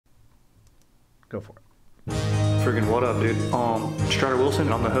Go for it. Friggin' what up, dude? Strider Wilson.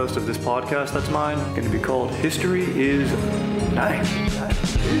 I'm the host of this podcast that's mine. Going to be called History is Dank.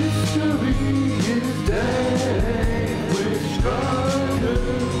 History is Dank with Strider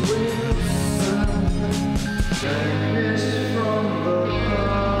Wilson. Dankness from the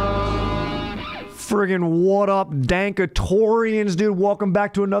ground. Friggin' what up, Dankatorians, dude? Welcome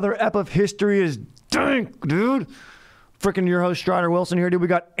back to another ep of History is Dank, dude. Freaking your host, Strider Wilson here, dude. We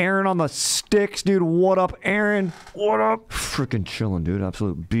got Aaron on the sticks, dude. What up, Aaron? What up? Freaking chilling, dude.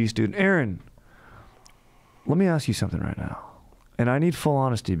 Absolute beast, dude. Aaron, let me ask you something right now. And I need full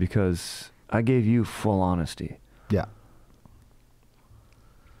honesty because I gave you full honesty. Yeah.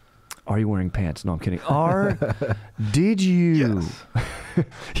 Are you wearing pants? No, I'm kidding. Did you? Yes.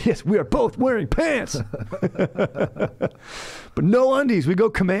 Yes, we are both wearing pants. But no undies. We go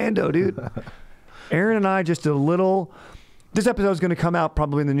commando, dude. Aaron and I just a little... This episode is going to come out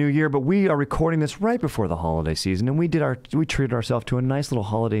probably in the new year, but we are recording this right before the holiday season, and we treated ourselves to a nice little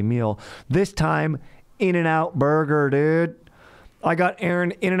holiday meal. This time, In-N-Out Burger, dude. I got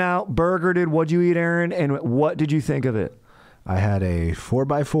Aaron In-N-Out Burger, dude. What'd you eat, Aaron? And what did you think of it? I had a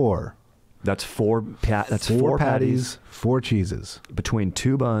 4x4. That's four patties, 4 cheeses. Between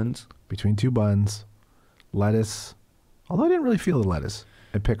 2 buns. Between 2 buns, lettuce. Although I didn't really feel the lettuce,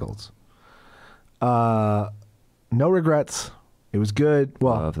 and pickles. No regrets. It was good.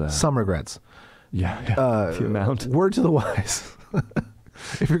 Well, some regrets. Yeah. The amount. Word to the wise.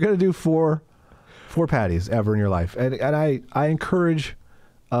 If you're going to do four patties ever in your life, and I encourage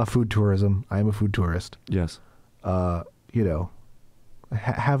food tourism. I am a food tourist. Yes. You know,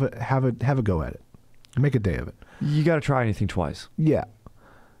 have a go at it. Make a day of it. You got to try anything twice. Yeah.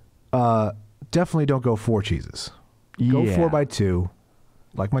 Definitely don't go 4 cheeses. Go 4x2,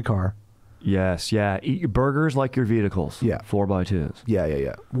 like my car. Yes, yeah. Eat your burgers like your vehicles. Yeah. 4x2s.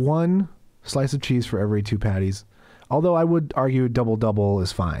 Yeah. 1 slice of cheese for every 2 patties. Although I would argue double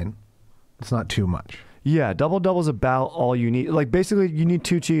is fine. It's not too much. Yeah, double is about all you need. Like, basically, you need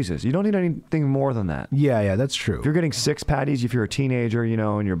 2 cheeses. You don't need anything more than that. Yeah, that's true. If you're getting 6 patties, if you're a teenager, you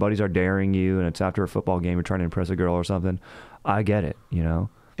know, and your buddies are daring you, and it's after a football game, you're trying to impress a girl or something, I get it, you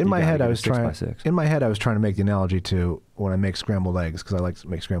know? In my head, I was trying to make the analogy to when I make scrambled eggs, because I like to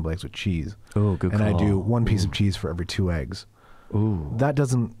make scrambled eggs with cheese. Oh, good call. And I do 1 piece of cheese for every 2 eggs. Ooh. That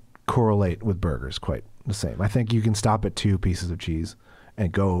doesn't correlate with burgers quite the same. I think you can stop at 2 pieces of cheese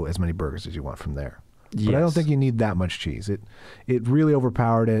and go as many burgers as you want from there. Yes. But I don't think you need that much cheese. It really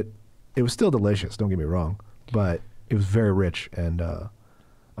overpowered it. It was still delicious, don't get me wrong, but it was very rich, and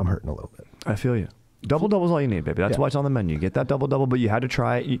I'm hurting a little bit. I feel you. Double is all you need, baby. That's why it's on the menu. Get that double, but you had to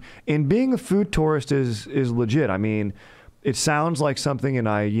try it. And being a food tourist is legit. I mean, it sounds like something, and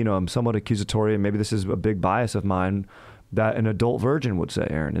I'm somewhat accusatory, and maybe this is a big bias of mine, that an adult virgin would say,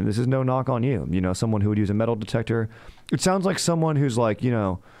 Aaron. And this is no knock on you. You know, someone who would use a metal detector. It sounds like someone who's like,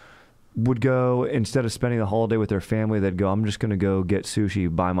 would go, instead of spending the holiday with their family, they'd go, I'm just going to go get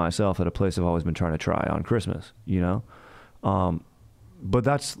sushi by myself at a place I've always been trying to try on Christmas, you know? But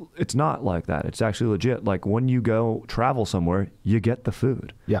it's not like that. It's actually legit. Like, when you go travel somewhere, you get the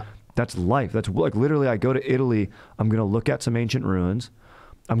food. Yeah. That's life. That's like, literally, I go to Italy, I'm going to look at some ancient ruins,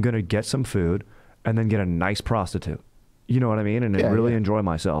 I'm going to get some food, and then get a nice prostitute. You know what I mean? And really enjoy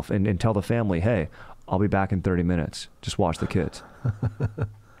myself and tell the family, hey, I'll be back in 30 minutes. Just watch the kids.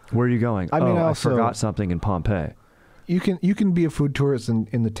 Where are you going? I forgot something in Pompeii. You can be a food tourist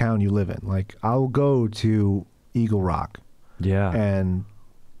in the town you live in. Like, I'll go to Eagle Rock. Yeah. And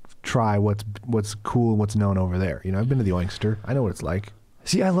try what's cool and what's known over there. You know, I've been to the Oyster. I know what it's like.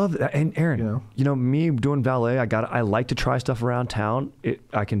 See, I love that. And Aaron, me doing valet, I like to try stuff around town.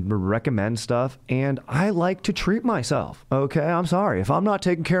 I can recommend stuff, and I like to treat myself. Okay, I'm sorry. If I'm not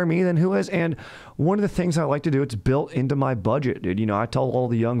taking care of me, then who is? And one of the things I like to do, it's built into my budget, dude. I tell all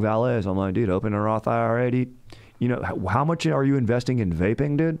the young valets, I'm like, dude, open a Roth IRA, dude. How much are you investing in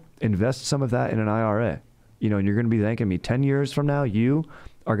vaping, dude? Invest some of that in an IRA. And you're going to be thanking me 10 years from now. You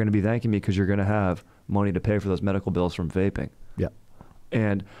are going to be thanking me because you're going to have money to pay for those medical bills from vaping. Yeah.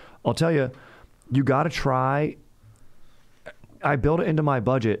 And I'll tell you, you got to try. I built it into my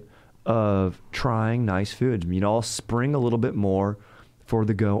budget of trying nice foods. I'll spring a little bit more for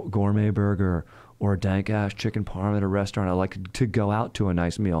the gourmet burger or a dank ass chicken parm at a restaurant. I like to go out to a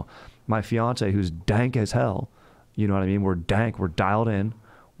nice meal. My fiance, who's dank as hell, you know what I mean? We're dank. We're dialed in.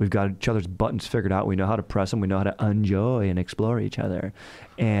 We've got each other's buttons figured out. We know how to press them. We know how to enjoy and explore each other.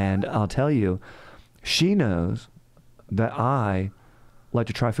 And I'll tell you, she knows that I like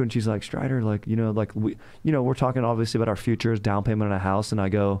to try food, and she's like, Strider, we're talking obviously about our futures, down payment on a house, and I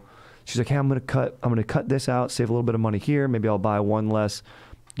go, she's like, hey, I'm gonna cut this out, save a little bit of money here. Maybe I'll buy one less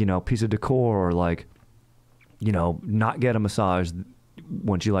you know, piece of decor, or like, you know, not get a massage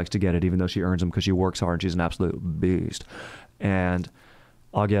when she likes to get it, even though she earns them because she works hard and she's an absolute beast. And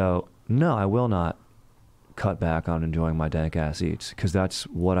I'll go, no, I will not cut back on enjoying my dank ass eats, because that's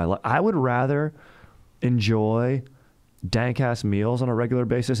what I like. I would rather enjoy dank ass meals on a regular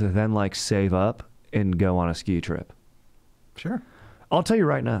basis than like save up and go on a ski trip. Sure. I'll tell you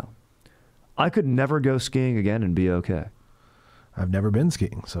right now, I could never go skiing again and be okay. I've never been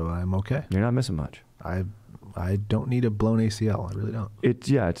skiing, so I'm okay. You're not missing much. I don't need a blown ACL. I really don't.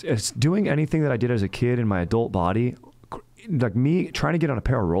 It's doing anything that I did as a kid in my adult body. Like me trying to get on a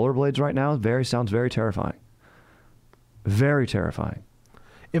pair of rollerblades right now sounds very terrifying. Very terrifying.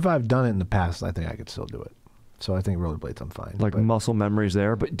 If I've done it in the past, I think I could still do it. So I think rollerblades, I'm fine. Like muscle memories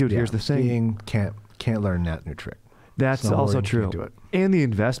there. But dude, here's the thing. Skiing, can't learn that new trick. That's also true. And the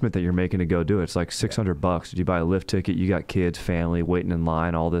investment that you're making to go do it, it's like $600. Did you buy a lift ticket? You got kids, family, waiting in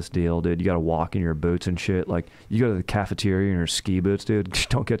line, all this deal, dude. You got to walk in your boots and shit. Like, you go to the cafeteria in your ski boots, dude.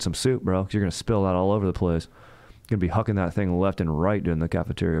 Don't get some soup, bro, because you're going to spill that all over the place. You're going to be hucking that thing left and right during the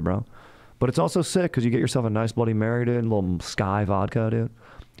cafeteria, bro. But it's also sick because you get yourself a nice Bloody Mary, dude, a little Sky vodka, dude.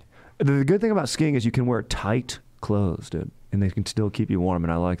 The good thing about skiing is you can wear tight clothes, dude, and they can still keep you warm,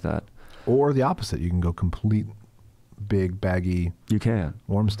 and I like that. Or the opposite. You can go complete big, baggy, you can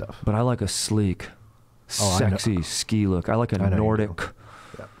warm stuff. But I like a sleek, sexy ski look. I like a Nordic.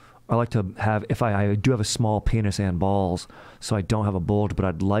 Yeah. I like to have, if I do have a small penis and balls, so I don't have a bulge, but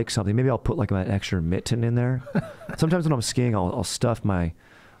I'd like something. Maybe I'll put like an extra mitten in there. Sometimes when I'm skiing, I'll stuff my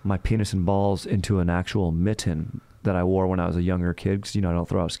penis and balls into an actual mitten that I wore when I was a younger kid, because, you know, I don't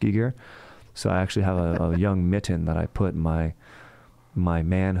throw out ski gear. So I actually have a young mitten that I put my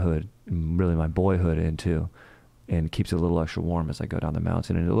manhood, really my boyhood into, and keeps it a little extra warm as I go down the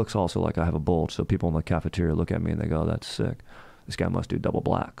mountain. And it looks also like I have a bulge, so people in the cafeteria look at me and they go, that's sick. This guy must do double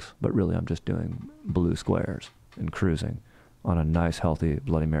blacks. But really, I'm just doing blue squares and cruising on a nice, healthy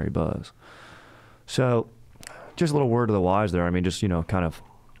Bloody Mary buzz. So just a little word to the wise there. I mean, just, you know, kind of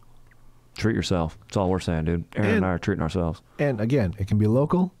treat yourself. That's all we're saying, dude. Aaron and I are treating ourselves. And again, it can be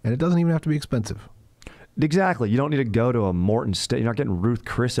local, and it doesn't even have to be expensive. Exactly. You don't need to go to a Morton Steak. You're not getting Ruth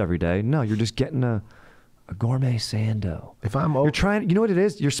Chris every day. No, you're just getting a gourmet sando. If I'm you're trying, you know what it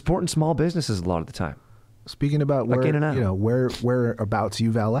is? You're supporting small businesses a lot of the time. Speaking about like where, In and Out. You know, whereabouts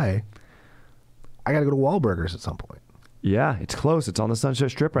you valet, I got to go to Wahlburgers at some point. Yeah, it's close. It's on the Sunset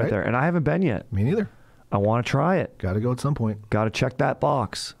Strip right there. And I haven't been yet. Me neither. I want to try it. Got to go at some point. Got to check that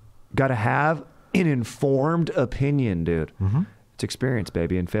box. Got to have an informed opinion, dude. Mm-hmm. It's experience,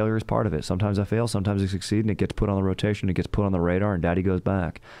 baby, and failure is part of it. Sometimes I fail, sometimes I succeed, and it gets put on the rotation, it gets put on the radar, and daddy goes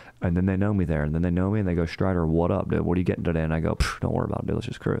back. And then they know me there, and then they know me, and they go, Strider, what up, dude? What are you getting today? And I go, don't worry about it, dude. Let's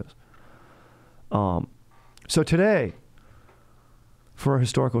just cruise. So today, for a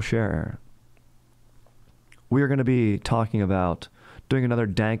historical share, we are going to be talking about doing another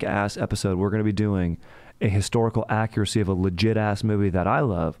dank-ass episode. We're going to be doing a historical accuracy of a legit-ass movie that I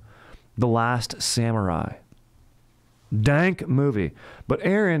love, The Last Samurai. Dank movie. But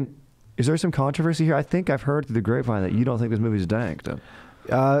Aaron, is there some controversy here? I think I've heard through the grapevine that you don't think this movie's dank, though.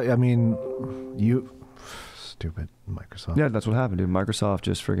 I mean, stupid Microsoft. Yeah, that's what happened, dude. Microsoft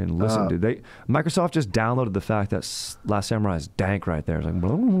just friggin' listened, dude. Microsoft just downloaded the fact that Last Samurai is dank right there. It's like,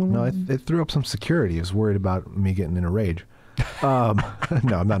 no, it threw up some security. It was worried about me getting in a rage. No,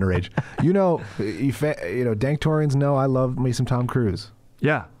 I'm not in a rage. You know, Danktorians know I love me some Tom Cruise.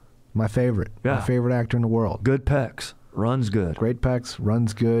 Yeah. My favorite. Yeah. My favorite actor in the world. Good pecs. Runs good. Great pecs.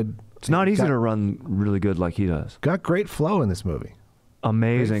 Runs good. It's not easy to run really good like he does. Got great flow in this movie.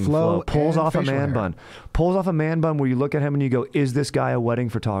 Amazing flow. Pulls off a man bun. Pulls off a man bun where you look at him and you go, is this guy a wedding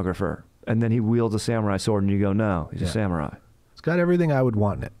photographer? And then he wields a samurai sword and you go, no, he's a samurai. It's got everything I would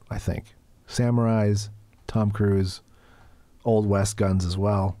want in it, I think. Samurais, Tom Cruise, Old West guns as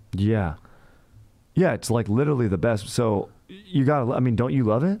well. Yeah. Yeah, it's like literally the best. So you gotta, I mean, don't you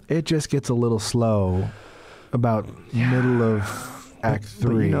love it? It just gets a little slow about middle of Act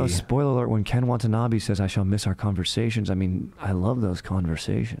 3. But, you know, spoiler alert, when Ken Watanabe says, I shall miss our conversations, I mean, I love those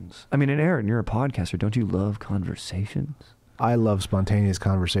conversations. I mean, and Aaron, you're a podcaster. Don't you love conversations? I love spontaneous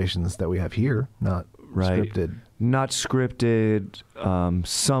conversations that we have here, not scripted. Not scripted,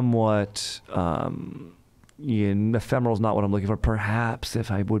 somewhat, ephemeral is not what I'm looking for. Perhaps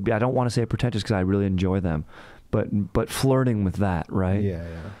if I would be, I don't want to say pretentious because I really enjoy them, but flirting with that, right? Yeah.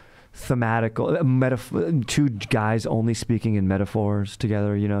 Thematical, two guys only speaking in metaphors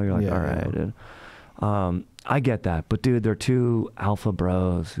together, you know, you're like, all right, dude. I get that, but dude, they're two alpha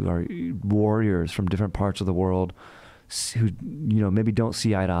bros who are warriors from different parts of the world who, you know, maybe don't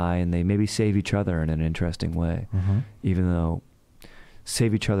see eye to eye, and they maybe save each other in an interesting way, even though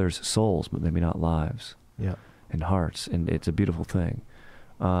save each other's souls, but maybe not lives. Yeah. And hearts, and it's a beautiful thing.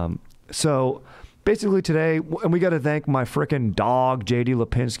 So basically today, and we got to thank my freaking dog, JD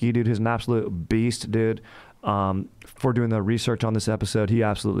Lapinsky, dude, who's an absolute beast, dude, for doing the research on this episode. He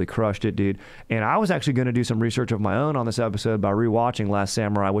absolutely crushed it, dude. And I was actually going to do some research of my own on this episode by rewatching Last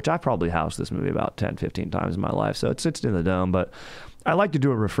Samurai, which I probably housed this movie about 10, 15 times in my life. So it sits in the dome, but I like to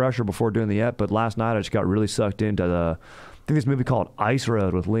do a refresher before doing the ep, but last night I just got really sucked into I think this movie called Ice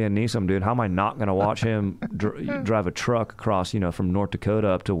Road with Liam Neeson, dude. How am I not going to watch him drive a truck across, from North Dakota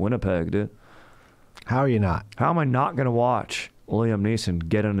up to Winnipeg, dude? How are you not? How am I not going to watch Liam Neeson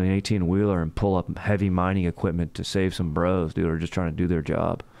get on an 18-wheeler and pull up heavy mining equipment to save some bros, dude, who are just trying to do their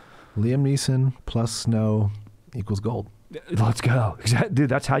job? Liam Neeson plus snow equals gold. Let's go. Dude,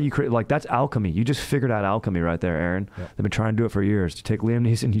 that's how you create, that's alchemy. You just figured out alchemy right there, Aaron. Yep. They've been trying to do it for years. You take Liam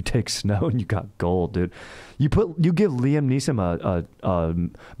Neeson, you take snow, and you got gold, dude. You give Liam Neeson a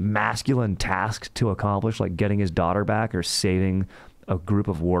masculine task to accomplish, like getting his daughter back or saving a group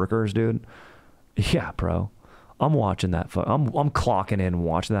of workers, dude. Yeah, bro. I'm watching that. I'm clocking in and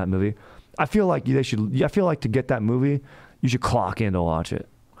watching that movie. I feel like I feel like to get that movie, you should clock in to watch it.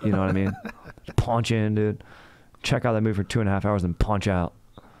 You know what I mean? Punch in, dude. Check out that movie for 2.5 hours and punch out.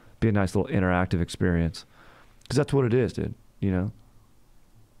 Be a nice little interactive experience. Because that's what it is, dude.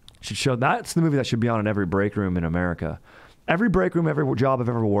 Should show, that's the movie that should be on in every break room in America. Every break room, every job I've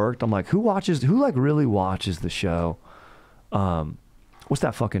ever worked, I'm like, who really watches the show? What's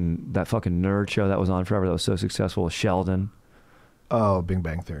that fucking nerd show that was on forever that was so successful with Sheldon? Oh, Big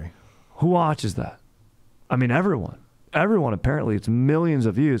Bang Theory. Who watches that? I mean, everyone. Everyone, apparently. It's millions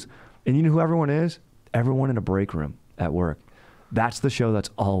of views. And you know who everyone is? Everyone in a break room at work. That's the show that's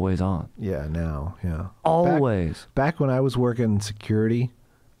always on. Yeah, now, yeah. Always. Back when I was working security,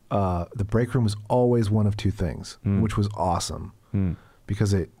 the break room was always one of two things, which was awesome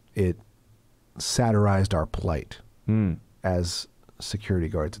because it satirized our plight as security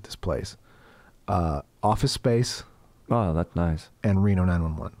guards at this place. Office Space. Oh, that's nice. And Reno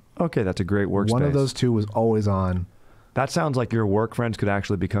 911. Okay, that's a great workspace. One of those two was always on. That sounds like your work friends could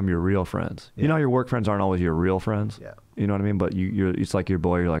actually become your real friends. Yeah. You know, your work friends aren't always your real friends. Yeah. You know what I mean? But it's like your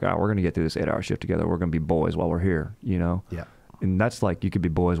boy. You're like, we're going to get through this 8-hour shift together. We're going to be boys while we're here, Yeah. And that's like, you could be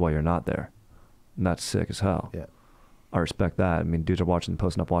boys while you're not there. And that's sick as hell. Yeah. I respect that. I mean, dudes are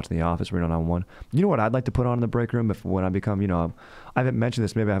posting up watching The Office, Reno 911. You know what I'd like to put on in the break room when I become, I haven't mentioned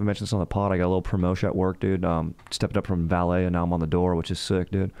this. Maybe I haven't mentioned this on the pod. I got a little promotion at work, dude. Stepped up from valet and now I'm on the door, which is sick,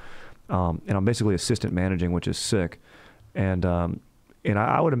 dude. And I'm basically assistant managing, which is sick. And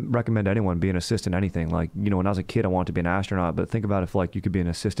I would recommend anyone be an assistant anything. Like, when I was a kid, I wanted to be an astronaut, but think about if like you could be an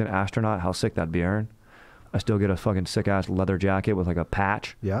assistant astronaut, how sick that'd be, Aaron. I still get a fucking sick ass leather jacket with like a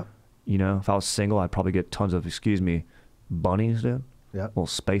patch. Yeah. If I was single, I'd probably get tons of, bunnies, dude. Yeah.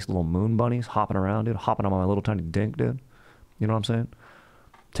 Little moon bunnies hopping around, dude. Hopping on my little tiny dink, dude. You know what I'm saying?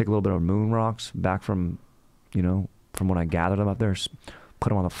 Take a little bit of moon rocks back from when I gathered them up there, put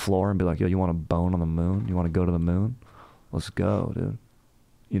them on the floor and be like, yo, you want a bone on the moon? You want to go to the moon? Let's go, dude.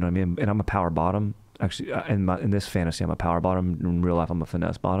 You know what I mean? And I'm a power bottom. Actually, in this fantasy, I'm a power bottom. In real life, I'm a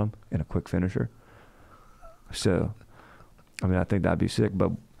finesse bottom and a quick finisher. So, I mean, I think that'd be sick.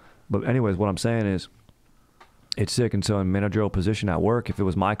 But anyways, what I'm saying is, it's sick. And so in managerial position at work, if it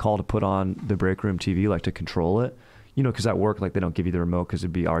was my call to put on the break room TV, like to control it, because at work, like they don't give you the remote because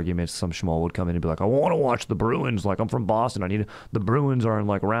it'd be arguments. Some schmo would come in and be like, I want to watch the Bruins. Like, I'm from Boston. The Bruins are in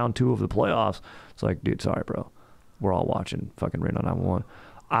like round 2 of the playoffs. It's like, dude, sorry, bro. We're all watching fucking Reno 911.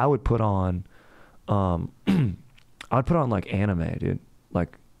 I would put on, like anime, dude.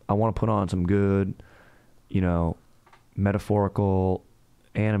 Like, I want to put on some good, metaphorical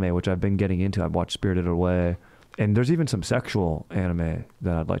anime, which I've been getting into. I've watched Spirited Away. And there's even some sexual anime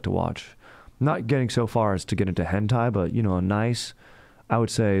that I'd like to watch. Not getting so far as to get into hentai, but, a nice, I would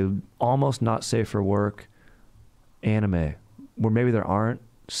say, almost not safe for work anime, where maybe there aren't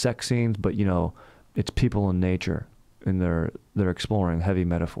sex scenes, but, it's people in nature, and they're exploring heavy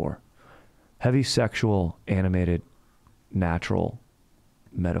metaphor. Heavy sexual, animated, natural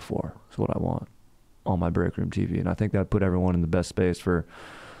metaphor is what I want on my break room TV. And I think that'd put everyone in the best space for,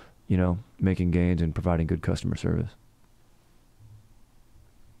 making gains and providing good customer service.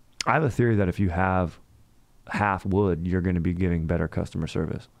 I have a theory that if you have half wood, you're going to be giving better customer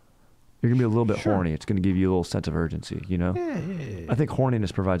service. You're going to be a little bit horny. It's going to give you a little sense of urgency, Yeah. I think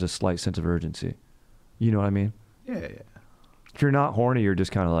horniness provides a slight sense of urgency. You know what I mean? Yeah. If you're not horny, you're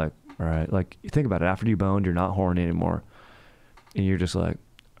just kind of like, all right. Like, you think about it. After you boned, you're not horny anymore. And you're just like,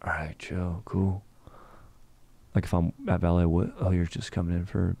 all right, Joe, cool. Like if I'm at valet, you're just coming in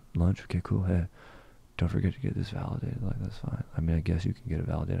for lunch? Okay, cool. Hey, don't forget to get this validated. Like, that's fine. I mean, I guess you can get it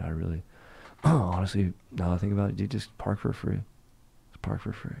validated. I really, honestly, now that I think about it, dude, just park for free. Just park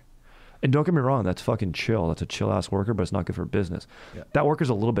for free. And don't get me wrong, that's fucking chill. That's a chill ass worker, but it's not good for business. Yeah. That worker's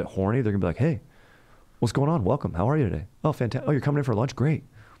a little bit horny. They're gonna be like, hey, what's going on? Welcome. How are you today? Oh, fantastic. Oh, you're coming in for lunch? Great.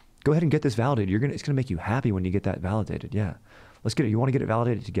 Go ahead and get this validated. It's gonna make you happy when you get that validated. Yeah. Let's get it. You want to get it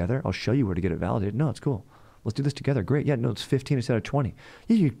validated together? I'll show you where to get it validated. No, it's cool. Let's do this together. Great. Yeah, no, it's 15 instead of 20.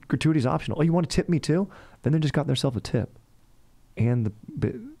 Yeah, gratuity's optional. Oh, you want to tip me too? Then they just got themselves a tip. And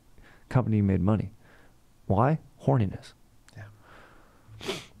the company made money. Why? Horniness.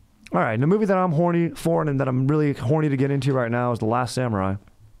 Yeah. All right, and the movie that I'm horny for and that I'm really horny to get into right now is The Last Samurai.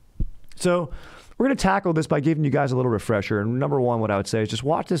 So we're going to tackle this by giving you guys a little refresher. And number one, what I would say is just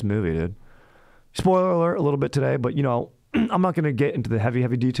watch this movie, dude. Spoiler alert a little bit today, but I'm not going to get into the heavy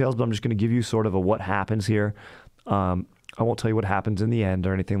details, but I'm just going to give you sort of a what happens here. I won't tell you what happens in the end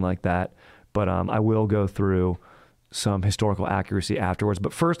or anything like that, but I will go through some historical accuracy afterwards.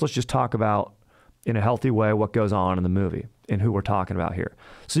 But first, let's just talk about, in a healthy way, what goes on in the movie and who we're talking about here.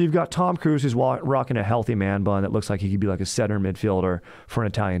 So you've got Tom Cruise, who's rocking a healthy man bun that looks like he could be like a center midfielder for an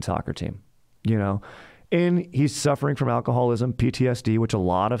Italian soccer team, And he's suffering from alcoholism, PTSD, which a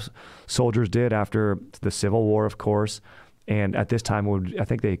lot of soldiers did after the Civil War, of course. And at this time, I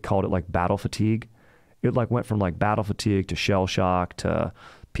think they called it like battle fatigue. It like went from like battle fatigue to shell shock to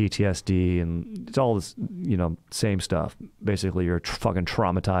PTSD, and it's all this, same stuff. Basically, you're fucking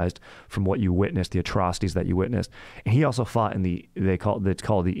traumatized from what you witnessed, the atrocities that you witnessed. And he also fought in it's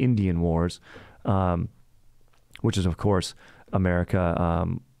called the Indian Wars, which is of course America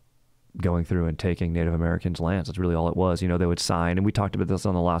going through and taking Native Americans' lands. That's really all it was. They would sign, and we talked about this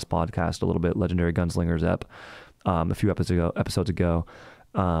on the last podcast a little bit, Legendary Gunslingers a few episodes ago,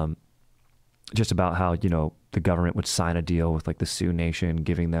 just about how, the government would sign a deal with like the Sioux Nation,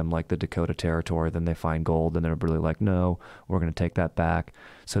 giving them like the Dakota Territory, then they find gold, and they're really like, no, we're going to take that back.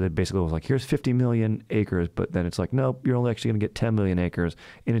 So they basically was like, here's 50 million acres, but then it's like, nope, you're only actually going to get 10 million acres.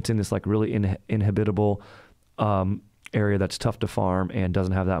 And it's in this like really inhabitable area that's tough to farm and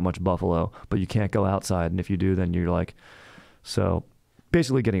doesn't have that much buffalo, but you can't go outside. And if you do, then you're like, so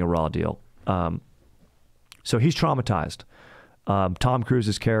basically getting a raw deal. So he's traumatized. Tom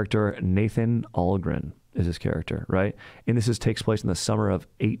Cruise's character, Nathan Algren, is his character, right? And this takes place in the summer of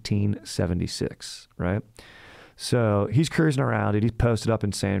 1876, right? So he's cruising around, dude. He's posted up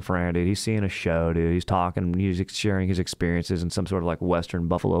in San Fran, dude. He's seeing a show, dude. He's talking, he's sharing his experiences in some sort of like Western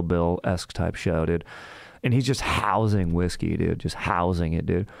Buffalo Bill-esque type show, dude. And he's just housing whiskey, dude. Just housing it,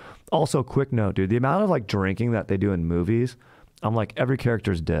 dude. Also, quick note, dude. The amount of like drinking that they do in movies, I'm like, every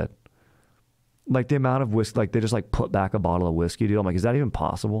character's dead. Like the amount of whiskey, like they just like put back a bottle of whiskey, dude. I'm like, is that even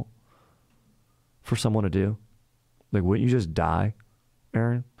possible for someone to do? Like, wouldn't you just die,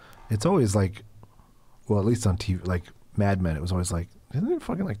 Aaron? It's always like, well, at least on TV, like Mad Men, it was always like, isn't it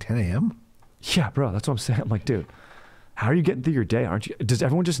fucking like 10 a.m.? Yeah, bro, that's what I'm saying. I'm like, dude, how are you getting through your day? Aren't you? Does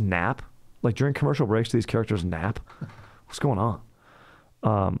everyone just nap? Like during commercial breaks, do these characters nap? What's going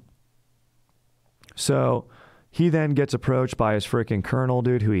on? So he then gets approached by his freaking colonel,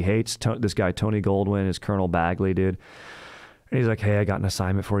 dude, who he hates. This guy, Tony Goldwyn, is Colonel Bagley, dude. And he's like, hey, I got an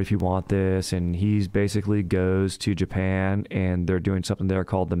assignment for you if you want this. And he's basically goes to Japan, and they're doing something there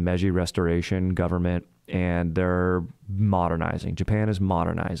called the Meiji Restoration Government, and they're modernizing. Japan is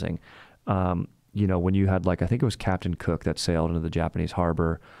modernizing. When you had like, I think it was Captain Cook that sailed into the Japanese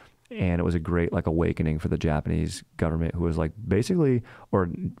harbor, and it was a great like awakening for the Japanese government, who was like basically,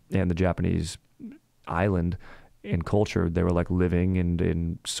 and the Japanese island and culture, they were like living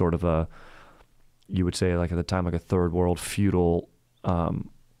in sort of a, you would say like at the time, like a third world feudal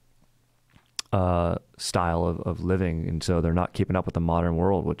style of living. And so they're not keeping up with the modern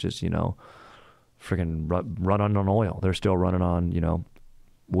world, which is, freaking run on oil. They're still running on,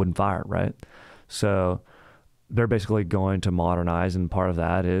 wood and fire, right? So they're basically going to modernize, and part of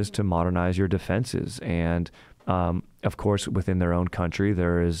that is to modernize your defenses. And of course, within their own country,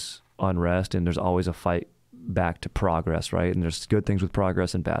 there is unrest, and there's always a fight back to progress, right? And there's good things with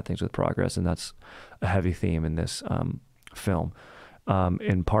progress and bad things with progress, and that's a heavy theme in this film.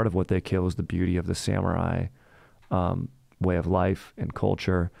 And part of what they kill is the beauty of the samurai way of life and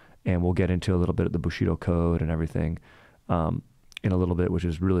culture, and we'll get into a little bit of the Bushido Code and everything in a little bit, which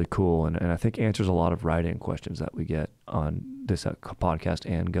is really cool, and I think answers a lot of writing questions that we get on this podcast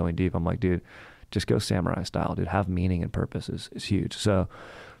and Going Deep. I'm like, dude, just go samurai style, dude. Have meaning and purpose is huge. So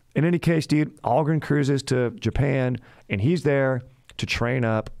in any case, dude, Algren cruises to Japan, and he's there to train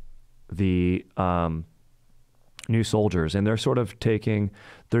up the new soldiers. And they're sort of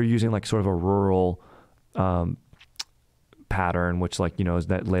they're using like sort of a rural pattern, which like, you know, is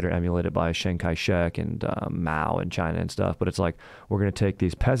that later emulated by Chiang Kai-shek and Mao in China and stuff. But it's like, we're going to take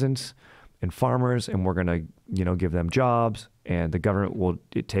these peasants and farmers and we're going to, you know, give them jobs, and the government will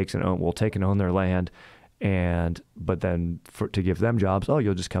take and own their land. But then to give them jobs, oh,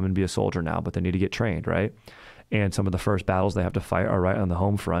 you'll just come and be a soldier now, but they need to get trained, right? And some of the first battles they have to fight are right on the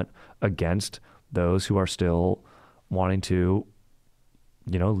home front against those who are still wanting to,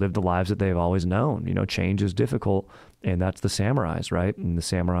 you know, live the lives that they've always known. You know, change is difficult, and that's the samurais, right? And the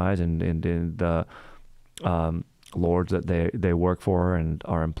samurais and the lords that they work for and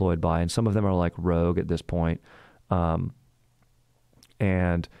are employed by, and some of them are like rogue at this point. And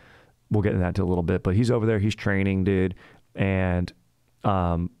we'll get into that in a little bit, but he's over there, he's training, dude. And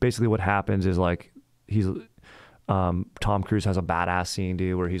basically what happens is like Tom Cruise has a badass scene,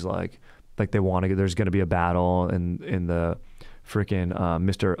 dude, where he's like there's going to be a battle, and in the freaking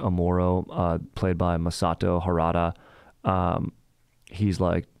Mr. Amuro, played by Masato Harada, he's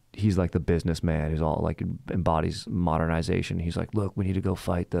like the businessman. He's all like embodies modernization. He's like, look, we need to go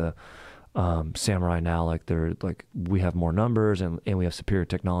fight the samurai now. Like we have more numbers and we have superior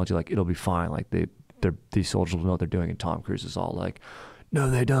technology. Like it'll be fine. Like these soldiers will know what they're doing. And Tom Cruise is all like, no,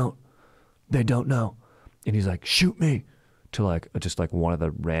 they don't know. And he's like, shoot me, to like just like one of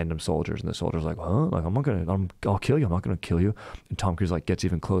the random soldiers, and the soldier's like, huh? Like I'll kill you. I'm not gonna kill you. And Tom Cruise like gets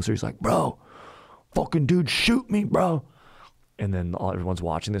even closer. He's like, bro, fucking dude, shoot me, bro. And then everyone's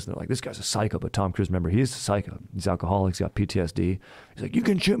watching this and they're like, this guy's a psycho. But Tom Cruise, remember, he's a psycho. He's alcoholic. He's got PTSD. He's like, you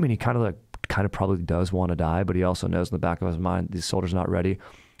can shoot me. And he kind of probably does want to die, but he also knows in the back of his mind, this soldier's not ready.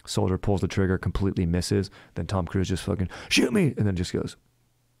 Soldier pulls the trigger, completely misses. Then Tom Cruise just fucking, shoot me. And then just goes,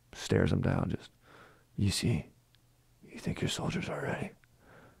 stares him down. Just, you see, you think your soldiers are ready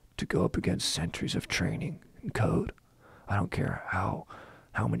to go up against centuries of training and code? I don't care how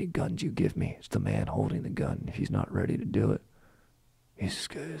many guns you give me. It's the man holding the gun. If he's not ready to do it, he's as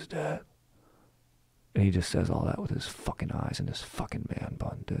good as dead. And he just says all that with his fucking eyes and his fucking man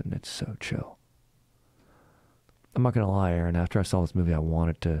bun, dude, and it's so chill. I'm not gonna lie, Aaron, after I saw this movie, I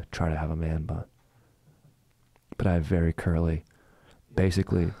wanted to try to have a man bun. But I have very curly,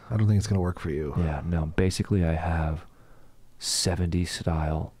 basically... I don't think it's gonna work for you. Yeah, no, basically I have 70s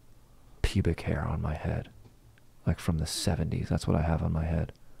style pubic hair on my head. Like from the 70s, that's what I have on my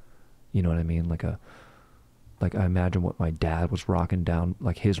head. You know what I mean? Like I imagine what my dad was rocking down,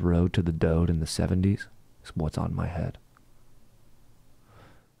 like his road to the Dode in the 70s, is what's on my head.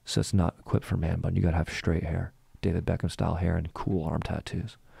 So it's not equipped for man bun. You gotta have straight hair, David Beckham style hair, and cool arm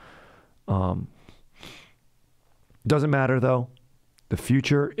tattoos. Doesn't matter though. The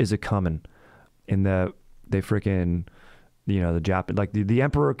future is a coming. In the, they freaking, you know, the Japan, like the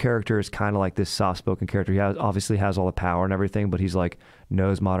Emperor character is kind of like this soft-spoken character. He obviously has all the power and everything, but he's like,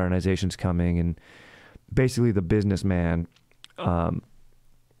 knows modernization's coming, and basically the businessman,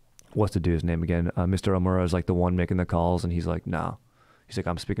 what's the dude's name again? Mr. Amuro is like the one making the calls, and he's like, no. He's like,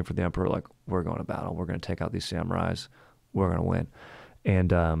 I'm speaking for the Emperor. Like, we're going to battle. We're going to take out these samurais. We're going to win.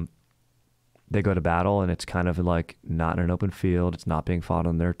 And they go to battle, and it's kind of like not in an open field. It's not being fought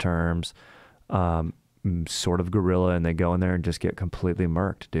on their terms. Sort of guerrilla, and they go in there and just get completely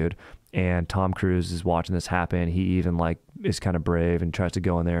murked, dude. And Tom Cruise is watching this happen. He even like is kind of brave and tries to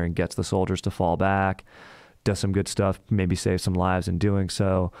go in there and gets the soldiers to fall back, does some good stuff, maybe save some lives in doing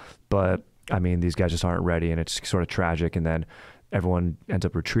so. But I mean, these guys just aren't ready, and it's sort of tragic. And then everyone ends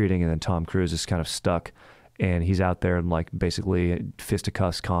up retreating, and then Tom Cruise is kind of stuck, and he's out there in like basically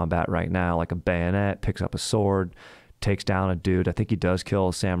fisticuffs combat right now, like a bayonet, picks up a sword, takes down a dude. I think he does kill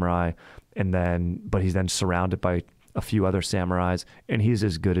a samurai, but he's then surrounded by a few other samurais, and he's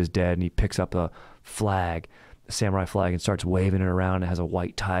as good as dead. And he picks up a flag, a samurai flag, and starts waving it around. It has a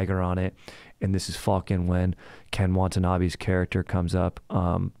white tiger on it. And this is fucking when Ken Watanabe's character comes up.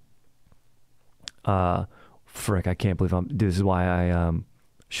 Frick, I can't believe this is why I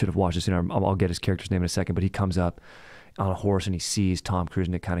should have watched this. I'll get his character's name in a second, but he comes up on a horse and he sees Tom Cruise,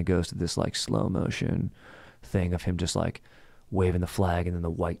 and it kind of goes to this like slow motion thing of him just like waving the flag, and then the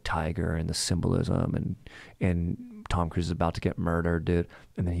white tiger and the symbolism, and Tom Cruise is about to get murdered, dude.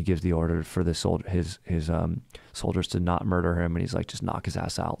 And then he gives the order for the his soldiers to not murder him, and he's like, just knock his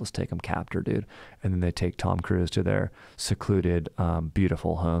ass out. Let's take him captor, dude. And then they take Tom Cruise to their secluded,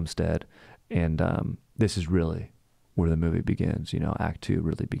 beautiful homestead. And this is really where the movie begins. You know, Act 2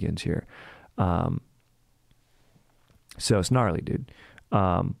 really begins here. So it's gnarly, dude.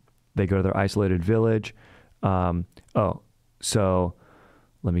 They go to their isolated village. So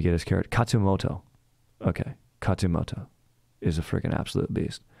let me get his character. Katsumoto. Okay. Katsumoto is a freaking absolute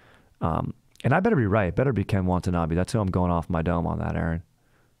beast. And I better be right. It better be Ken Watanabe. That's who I'm going off my dome on that, Aaron.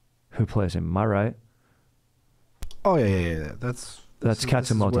 Who plays him? Am I right? Oh yeah. That's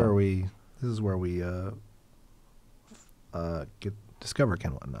Katsumoto. This is where we discover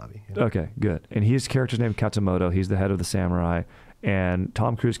Ken Watanabe. You know? Okay, good. And his character's named Katsumoto. He's the head of the samurai. And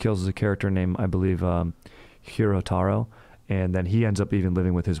Tom Cruise kills a character named, I believe, Hirotaro. And then he ends up even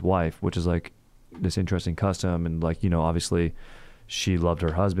living with his wife, which is like this interesting custom. And like, you know, obviously she loved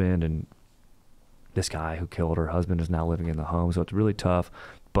her husband, and this guy who killed her husband is now living in the home. So it's really tough.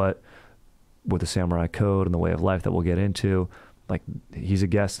 But with the samurai code and the way of life that we'll get into, like, he's a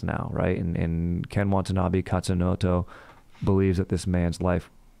guest now, right? And Ken Watanabe, Katsumoto, believes that this man's life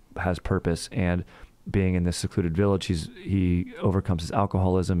has purpose, and being in this secluded village, he overcomes his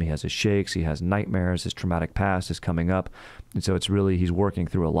alcoholism, he has his shakes, he has nightmares, his traumatic past is coming up, and so it's really, he's working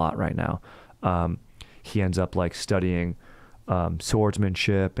through a lot right now. He ends up like studying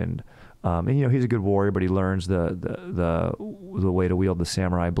swordsmanship, and you know, he's a good warrior, but he learns the way to wield the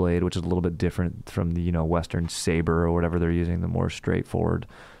samurai blade, which is a little bit different from the, you know, Western saber or whatever they're using, the more straightforward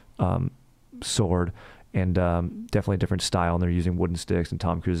sword. And definitely a different style, and they're using wooden sticks, and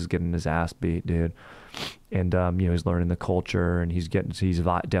Tom Cruise is getting his ass beat, dude. And you know, he's learning the culture, and he's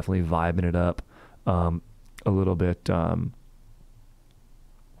definitely vibing it up a little bit.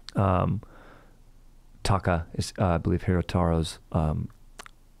 Taka is, I believe, Hirotaro's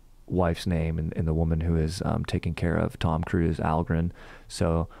wife's name, and the woman who is taking care of Tom Cruise, Algren.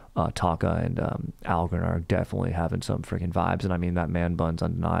 So Taka and Algren are definitely having some freaking vibes, and I mean, that man bun's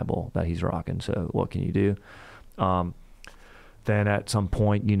undeniable that he's rocking. So what can you do? Then at some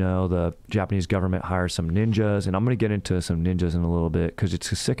point, you know, the Japanese government hires some ninjas, and I'm going to get into some ninjas in a little bit, because it's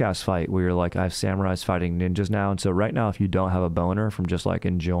a sick ass fight where you're like, I have samurais fighting ninjas now. And so right now, if you don't have a boner from just like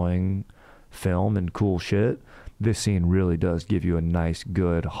enjoying film and cool shit, this scene really does give you a nice,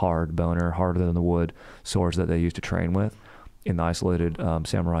 good, hard boner, harder than the wood swords that they used to train with in the isolated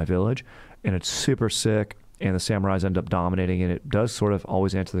samurai village. And it's super sick, and the samurais end up dominating, and it does sort of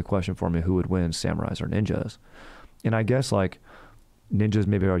always answer the question for me, who would win, samurais or ninjas? And I guess like ninjas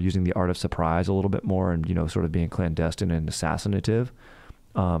maybe are using the art of surprise a little bit more, and, you know, sort of being clandestine and assassinative,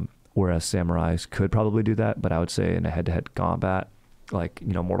 whereas samurais could probably do that. But I would say in a head-to-head combat, like,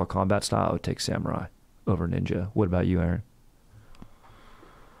 you know, Mortal Kombat style, I would take samurai over ninja. What about you, Aaron?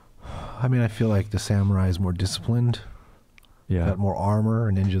 I mean, I feel like the samurai is more disciplined. Yeah. Got more armor,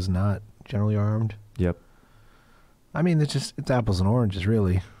 and ninja's not generally armed. Yep. I mean, it's apples and oranges,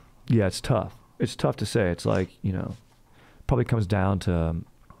 really. Yeah, it's tough. It's tough to say. It's like, you know, probably comes down to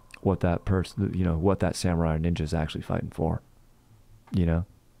what that person, you know, what that samurai or ninja is actually fighting for, you know?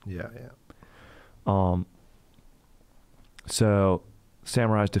 Yeah. So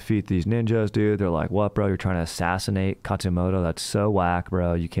samurais defeat these ninjas, dude. They're like, what, bro? You're trying to assassinate Katsumoto? That's so whack,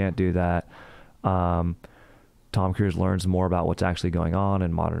 bro. You can't do that. Tom Cruise learns more about what's actually going on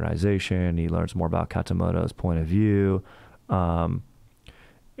in modernization. He learns more about Katsumoto's point of view.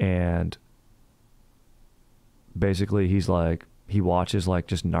 And basically he's like, he watches like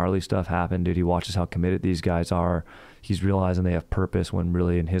just gnarly stuff happen, dude. He watches how committed these guys are. He's realizing they have purpose when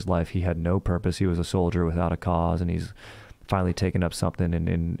really in his life he had no purpose. He was a soldier without a cause, and he's finally taking up something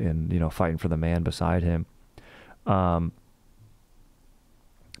and you know, fighting for the man beside him.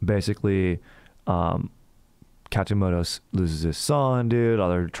 Basically, Katsumoto loses his son, dude.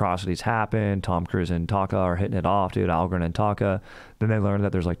 Other atrocities happen. Tom Cruise and Taka are hitting it off, dude. Algren and Taka. Then they learn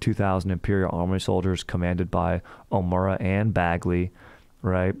that there's like 2,000 Imperial Army soldiers commanded by Omura and Bagley,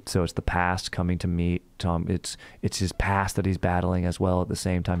 right? So it's the past coming to meet Tom. It's his past that he's battling as well at the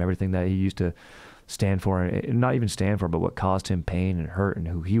same time. Everything that he used to stand for, and not even stand for, but what caused him pain and hurt, and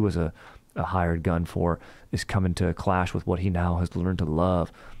who he was a hired gun for, is coming to clash with what he now has learned to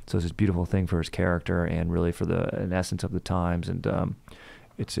love. So it's this beautiful thing for his character, and really for an essence of the times. And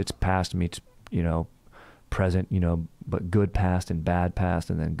it's past meets, you know, present, you know, but good past and bad past,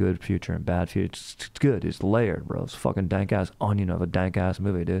 and then good future and bad future. It's good. It's layered, bro. It's fucking dank ass onion of a dank ass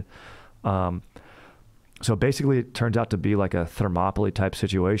movie, dude. So basically it turns out to be like a Thermopylae type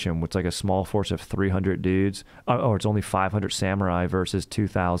situation, with like a small force of 300 dudes, or it's only 500 samurai versus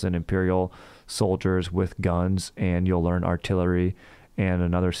 2,000 Imperial soldiers with guns, and you'll learn artillery and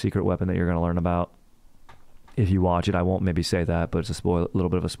another secret weapon that you're going to learn about if you watch it. I won't maybe say that, but it's a little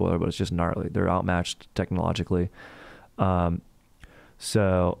bit of a spoiler, but it's just gnarly. They're outmatched technologically.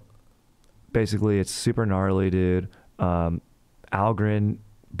 So basically it's super gnarly, dude. Algren,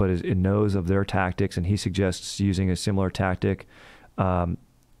 but it knows of their tactics, and he suggests using a similar tactic,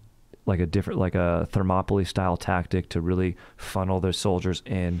 like a Thermopylae style tactic, to really funnel their soldiers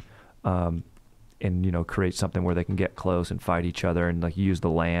in, and, you know, create something where they can get close and fight each other, and like use the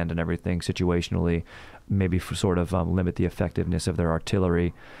land and everything situationally, maybe for sort of limit the effectiveness of their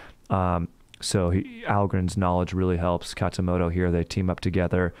artillery. So Algren's knowledge really helps Katsumoto here. They team up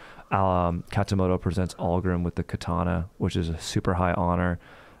together. Katsumoto presents Algren with the katana, which is a super high honor.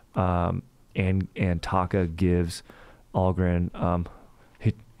 And Taka gives Algren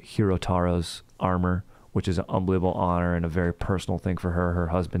Hirotaro's armor, which is an unbelievable honor and a very personal thing for her. Her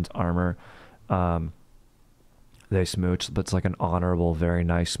husband's armor. They smooch, but it's like an honorable, very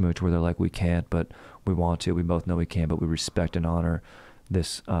nice smooch where they're like, we can't, but we want to. We both know we can, but we respect and honor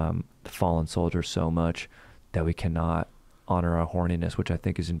this fallen soldier so much that we cannot honor our horniness, which I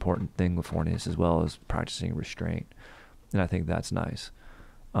think is an important thing with horniness as well as practicing restraint. And I think that's nice.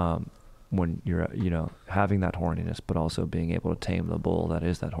 When you're, having that horniness, but also being able to tame the bull that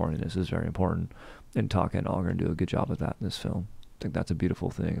is that horniness is very important. And Taka and Algren do a good job of that in this film. I think that's a beautiful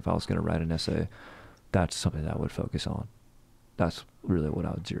thing. If I was going to write an essay, that's something that I would focus on. That's really what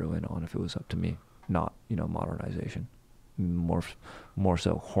I would zero in on if it was up to me, not, modernization. More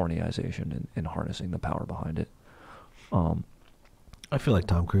so hornyization and harnessing the power behind it. I feel like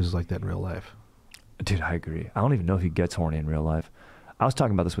Tom Cruise is like that in real life. Dude, I agree. I don't even know if he gets horny in real life. I was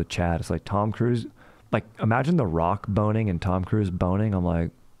talking about this with Chad. It's like Tom Cruise, like imagine The Rock boning and Tom Cruise boning. I'm like,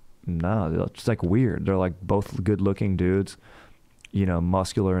 no, it's like weird. They're like both good looking dudes,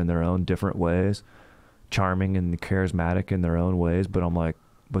 muscular in their own different ways, charming and charismatic in their own ways. But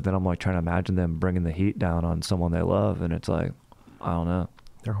then I'm like trying to imagine them bringing the heat down on someone they love. And it's like, I don't know.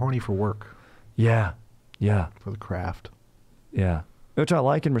 They're horny for work. Yeah. Yeah. For the craft. Yeah. Which I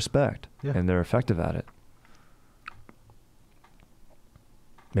like and respect. Yeah. And they're effective at it.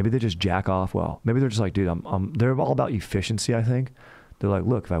 Maybe they just jack off well. Maybe they're just like, dude, they're all about efficiency, I think. They're like,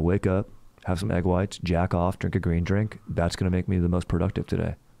 look, if I wake up, have some egg whites, jack off, drink a green drink, that's going to make me the most productive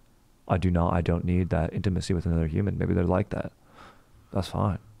today. I don't need that intimacy with another human. Maybe they're like that. That's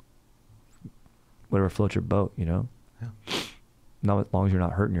fine. Whatever floats your boat, Yeah. Not as long as you're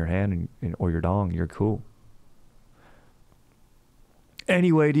not hurting your hand or your dong, you're cool.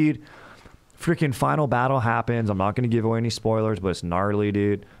 Anyway, dude, freaking final battle happens. I'm not going to give away any spoilers, but it's gnarly,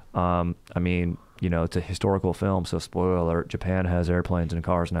 dude. It's a historical film, so spoiler alert, Japan has airplanes and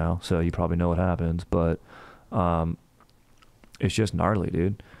cars now, so you probably know what happens, but it's just gnarly,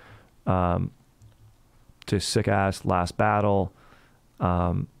 dude. Just sick-ass last battle.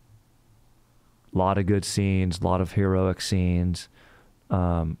 Lot of good scenes, a lot of heroic scenes.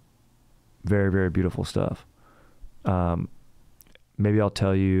 Very, very beautiful stuff. Maybe I'll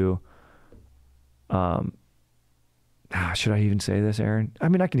tell you, should I even say this, Aaron? I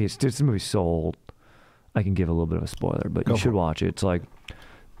mean, I can, this movie's so old. I can give a little bit of a spoiler, but you should watch it. It's like,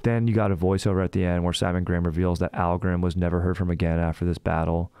 then you got a voiceover at the end where Simon Graham reveals that Algren was never heard from again after this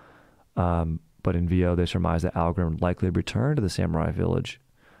battle. But in VO, they surmise that Algren likely returned to the samurai village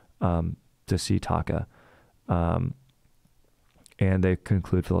to see Taka. And they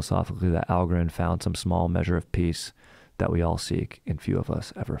conclude philosophically that Algren found some small measure of peace that we all seek and few of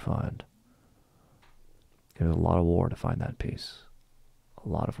us ever find. There's a lot of war to find that peace. A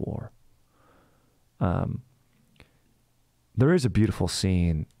lot of war. There is a beautiful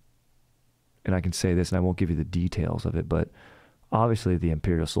scene, and I can say this, and I won't give you the details of it, but obviously the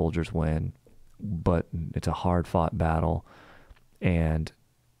Imperial soldiers win, but it's a hard-fought battle, and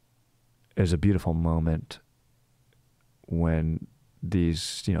there's a beautiful moment when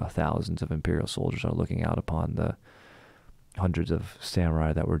these, thousands of Imperial soldiers are looking out upon the hundreds of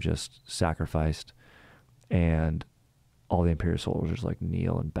samurai that were just sacrificed, and all the Imperial soldiers like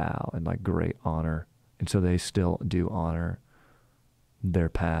kneel and bow in like great honor. And so they still do honor their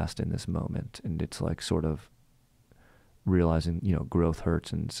past in this moment. And it's like sort of realizing, growth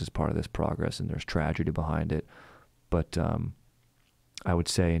hurts and this is part of this progress and there's tragedy behind it. But I would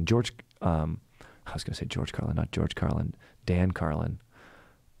say, and I was going to say George Carlin, not George Carlin, Dan Carlin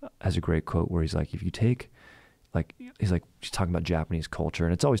has a great quote where he's like, if you take, he's talking about Japanese culture,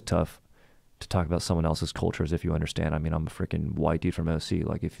 and it's always tough to talk about someone else's culture as if you understand. I mean, I'm a freaking white dude from OC.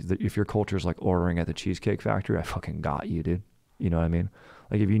 Like if your culture is like ordering at the Cheesecake Factory, I fucking got you, dude. You know what I mean?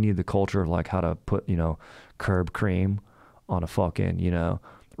 Like if you need the culture of like how to put, curb cream on a fucking,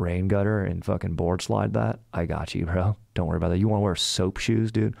 rain gutter and fucking board slide that, I got you, bro. Don't worry about that. You want to wear soap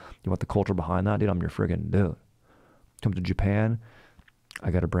shoes, dude? You want the culture behind that, dude? I'm your friggin' dude. Come to Japan, I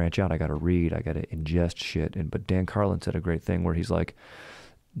got to branch out. I got to read. I got to ingest shit. But Dan Carlin said a great thing where he's like,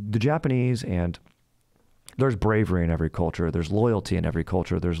 the Japanese, and there's bravery in every culture. There's loyalty in every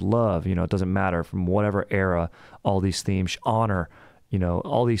culture. There's love. It doesn't matter from whatever era. All these themes, honor,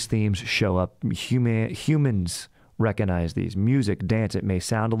 all these themes show up. Humans recognize these. Music, dance, it may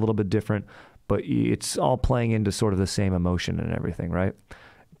sound a little bit different, but it's all playing into sort of the same emotion and everything, right?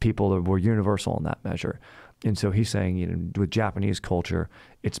 People were universal in that measure. And so he's saying, you know, with Japanese culture,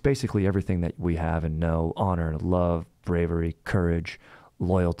 it's basically everything that we have and know: honor, love, bravery, courage,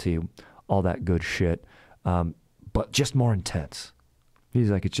 loyalty, all that good shit, but just more intense. He's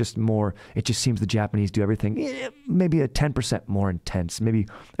like, it just seems the Japanese do everything maybe a 10% more intense, maybe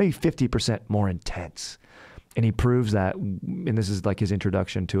 50% more intense. And he proves that, and this is like his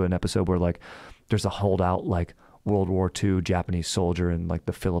introduction to an episode where like there's a holdout like World War II Japanese soldier in like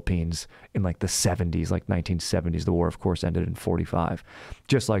the Philippines in like the 70s, like 1970s. The war, of course, ended in 45.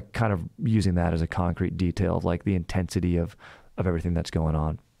 Just like kind of using that as a concrete detail of like the intensity of everything that's going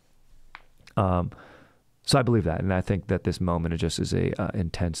on. So I believe that, and I think that this moment just is a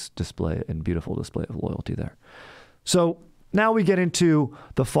intense display and beautiful display of loyalty there. So now we get into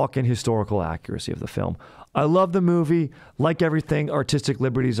the fucking historical accuracy of the film. I love the movie. Like everything, artistic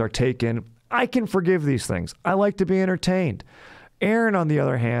liberties are taken. I can forgive these things. I like to be entertained. Aaron, on the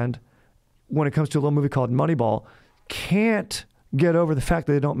other hand, when it comes to a little movie called Moneyball, can't get over the fact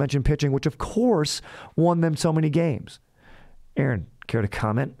that they don't mention pitching, which of course won them so many games. Aaron, care to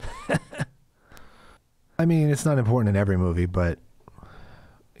comment? I mean, it's not important in every movie, but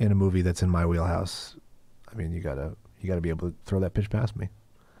in a movie that's in my wheelhouse, I mean, you gotta be able to throw that pitch past me,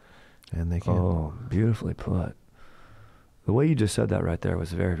 and they can't. Oh, beautifully put. The way you just said that right there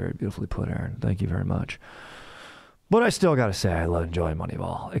was very, very beautifully put, Aaron. Thank you very much. But I still got to say, I enjoy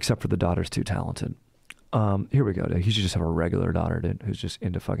Moneyball, except for the daughter's too talented. Here we go, dude. He should just have a regular daughter, dude, who's just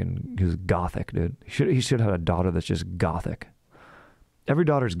into who's gothic, dude. He should have a daughter that's just gothic. Every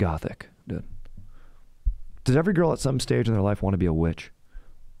daughter's gothic, dude. Does every girl at some stage in their life want to be a witch?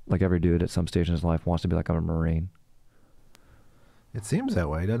 Like every dude at some stage in his life wants to be like a Marine? It seems that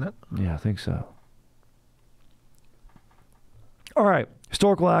way, doesn't it? Yeah, I think so. All right,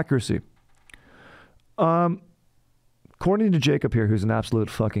 historical accuracy. According to Jacob here, who's an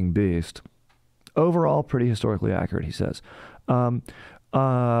absolute fucking beast, overall pretty historically accurate, he says.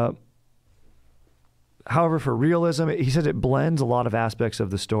 However, for realism, he says it blends a lot of aspects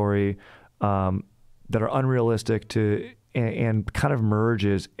of the story that are unrealistic and kind of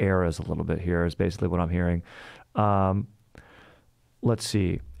merges eras a little bit here is basically what I'm hearing. Let's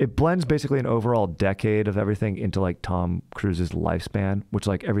see. It blends basically an overall decade of everything into like Tom Cruise's lifespan, which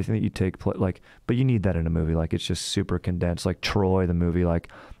like everything that you take, like, but you need that in a movie. Like it's just super condensed. Like Troy, the movie, like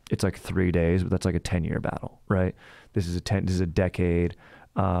it's like 3 days, but that's like a 10-year battle, right? This is a decade.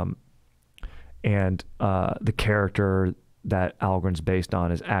 And the character that Algren's based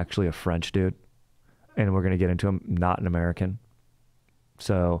on is actually a French dude. And we're going to get into him, not an American.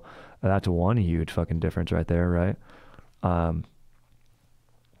 So that's one huge fucking difference right there, right?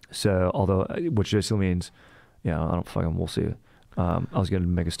 So, although, which basically means, you know, I don't fucking, we'll see. I was going to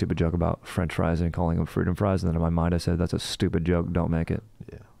make a stupid joke about French fries and calling them freedom fries, and then in my mind I said, that's a stupid joke, don't make it.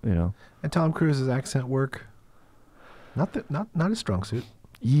 Yeah. You know? And Tom Cruise's accent work, not a strong suit.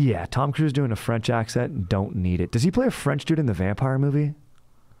 Yeah, Tom Cruise doing a French accent, don't need it. Does he play a French dude in the vampire movie?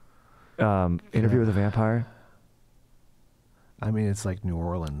 Interview with a Vampire? I mean, it's like New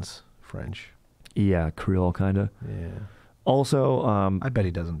Orleans French. Yeah, Creole kind of. Yeah. Also, I bet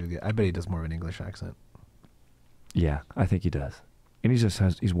he doesn't do that. I bet he does more of an English accent. Yeah, I think he does. And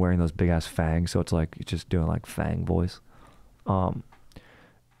he's wearing those big ass fangs, so it's like he's just doing like fang voice. Also,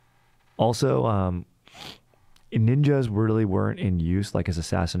 ninjas really weren't in use like as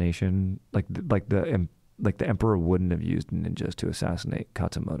assassination. Like the Emperor wouldn't have used ninjas to assassinate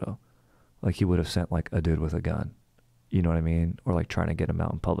Katsumoto. Like he would have sent like a dude with a gun. You know what I mean? Or like trying to get him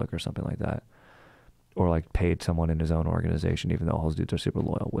out in public or something like that. Or like paid someone in his own organization, even though all his dudes are super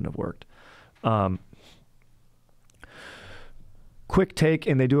loyal, wouldn't have worked. Quick take,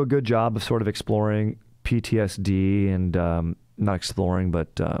 and they do a good job of sort of exploring PTSD and not exploring,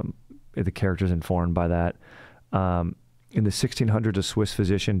 but the character's informed by that. In the 1600s, a Swiss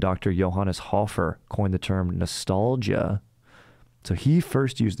physician, Dr. Johannes Hofer, coined the term nostalgia. So he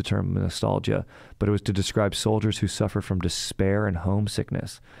first used the term nostalgia, but it was to describe soldiers who suffer from despair and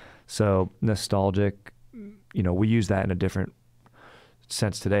homesickness. So nostalgic, you know, we use that in a different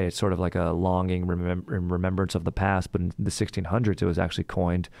sense today. It's sort of like a longing, remembrance of the past, but in the 1600s, it was actually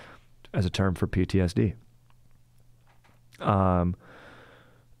coined as a term for PTSD.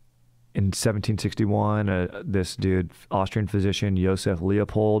 In 1761, this dude, Austrian physician Joseph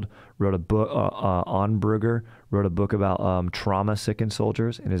Leopold, wrote a book, Onbrugger, wrote a book about trauma-stricken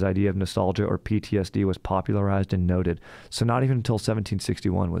soldiers, and his idea of nostalgia or PTSD was popularized and noted. So not even until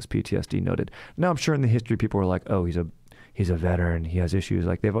 1761 was PTSD noted. Now I'm sure in the history people were like, oh, he's a veteran, he has issues.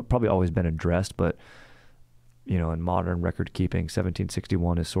 Like they've probably always been addressed, but you know, in modern record keeping,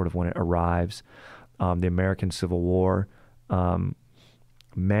 1761 is sort of when it arrives. The American Civil War,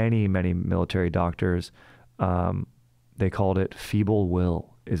 many military doctors They called it feeble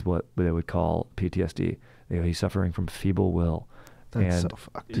will, is what they would call PTSD. He's suffering from feeble will. That's so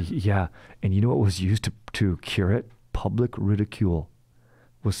fucked. Yeah. And you know what was used to cure it? Public ridicule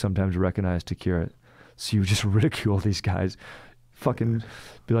was sometimes recognized to cure it. So you just ridicule these guys, fucking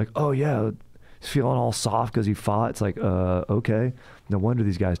be like, oh yeah, he's feeling all soft because he fought. It's like, okay. No wonder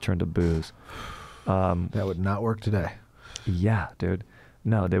these guys turned to booze. That would not work today. Yeah, dude.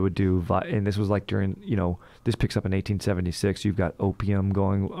 No, they would do, and this was like during, this picks up in 1876. You've got opium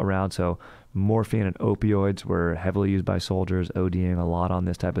going around. So morphine and opioids were heavily used by soldiers, ODing a lot on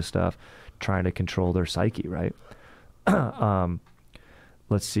this type of stuff, trying to control their psyche, right?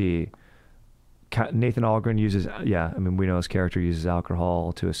 Let's see. Nathan Algren uses, we know his character uses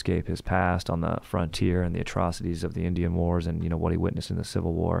alcohol to escape his past on the frontier and the atrocities of the Indian Wars and, what he witnessed in the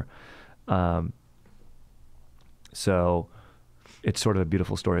Civil War. So it's sort of a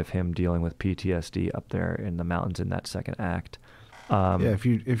beautiful story of him dealing with PTSD up there in the mountains in that second act. If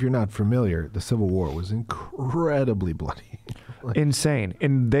you're not familiar, the Civil War was incredibly bloody. Insane.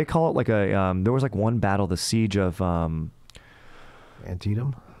 And they call it like there was like one battle, the siege of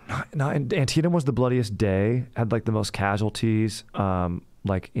Antietam? No, Antietam was the bloodiest day, had like the most casualties,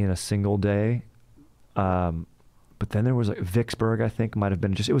 like in a single day. But then there was like Vicksburg, I think might have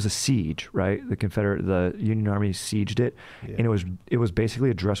been it was a siege, right? The Union Army sieged it. Yeah. And it was basically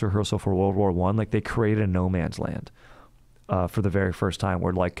a dress rehearsal for World War I. Like they created a no man's land for the very first time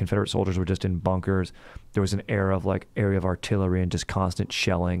where like Confederate soldiers were just in bunkers. There was an area of artillery and just constant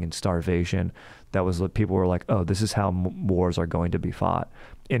shelling and starvation. That was what people were like, oh, this is how wars are going to be fought.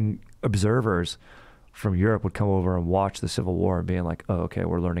 And observers from Europe would come over and watch the Civil War and being like, oh, okay,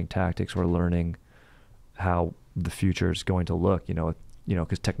 we're learning tactics. We're learning how the future is going to look,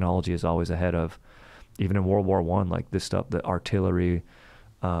 because technology is always ahead of, even in World War I, like this stuff, the artillery,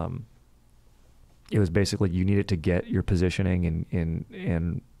 it was basically you needed to get your positioning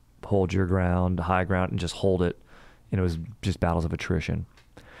and hold your ground, high ground, and just hold it. And it was just battles of attrition.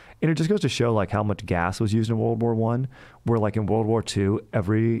 And it just goes to show like how much gas was used in World War I, where like in World War II,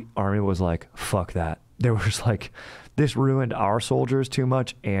 every army was like, fuck that. They were just like, this ruined our soldiers too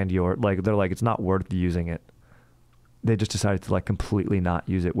much and they're like, it's not worth using it. They just decided to like completely not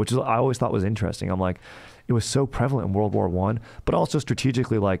use it, which is I always thought was interesting. I'm like, it was so prevalent in World War I, but also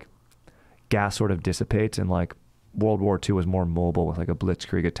strategically like gas sort of dissipates, and like World War II was more mobile with like a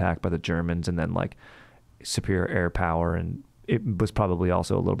blitzkrieg attack by the Germans and then like superior air power, and it was probably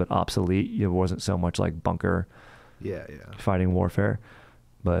also a little bit obsolete. It wasn't so much like bunker fighting warfare.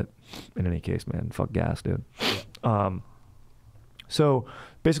 But in any case, man, fuck gas, dude. Yeah. So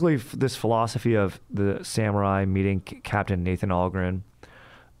basically this philosophy of the samurai meeting Captain Nathan Algren,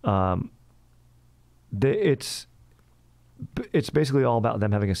 it's basically all about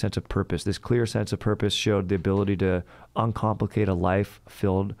them having a sense of purpose. This clear sense of purpose showed the ability to uncomplicate a life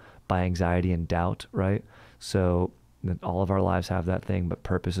filled by anxiety and doubt, right? So all of our lives have that thing, but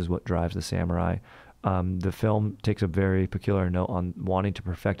purpose is what drives the samurai. The film takes a very peculiar note on wanting to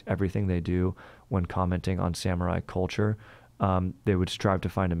perfect everything they do when commenting on samurai culture. They would strive to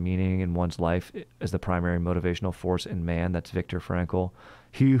find a meaning in one's life as the primary motivational force in man. That's Viktor Frankl.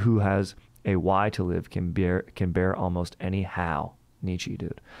 He who has a why to live can bear almost any how. Nietzsche,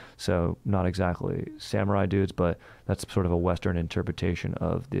 dude. So not exactly samurai dudes, but that's sort of a Western interpretation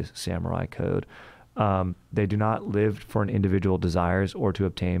of this samurai code. They do not live for an individual desires or to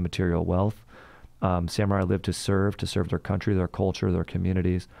obtain material wealth. Samurai live to serve their country, their culture, their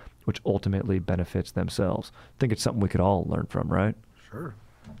communities, which ultimately benefits themselves. I think it's something we could all learn from, right? Sure.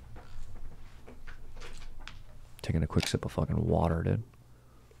 Taking a quick sip of fucking water, dude.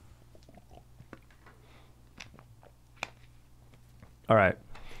 All right.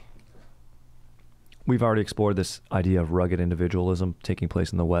 We've already explored this idea of rugged individualism taking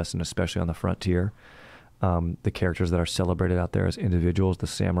place in the West and especially on the frontier. The characters that are celebrated out there as individuals, the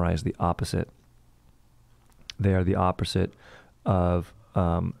samurai is the opposite. They are the opposite of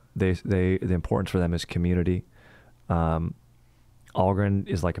the importance for them is community. Algren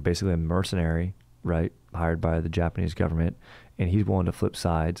is like basically a mercenary, right, hired by the Japanese government, and he's willing to flip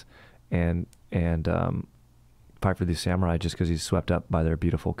sides and fight for these samurai just because he's swept up by their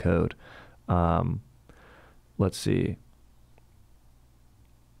beautiful code. Let's see.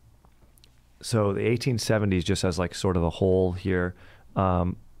 So the 1870s, just as like sort of a whole here,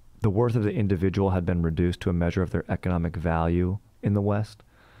 the worth of the individual had been reduced to a measure of their economic value in the West.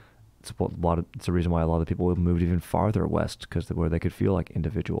 It's the reason why a lot of people moved even farther west, because where they could feel like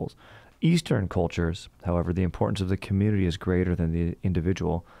individuals. Eastern cultures, however, the importance of the community is greater than the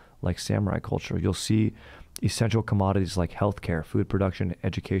individual, like samurai culture. You'll see Essential commodities like healthcare, food production,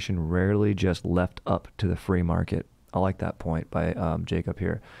 education rarely just left up to the free market. I like that point by Jacob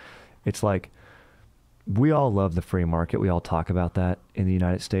here. It's like, we all love the free market. We all talk about that in the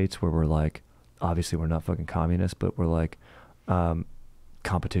United States, where we're like, obviously we're not fucking communists, but we're like,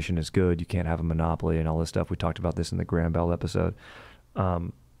 competition is good. You can't have a monopoly and all this stuff. We talked about this in the Graham Bell episode.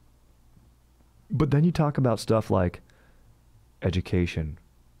 But then you talk about stuff like education,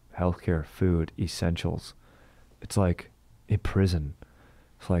 healthcare, food, essentials. It's like in prison.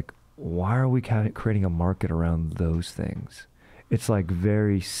 It's like, why are we kind of creating a market around those things? It's like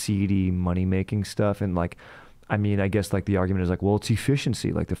very seedy money-making stuff. And like, I mean, I guess like the argument is like, well, it's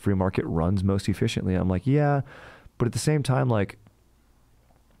efficiency. Like the free market runs most efficiently. I'm like, yeah, but at the same time, like,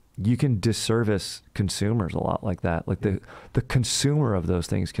 you can disservice consumers a lot like that. Like the consumer of those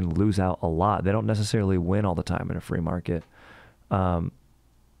things can lose out a lot. They don't necessarily win all the time in a free market.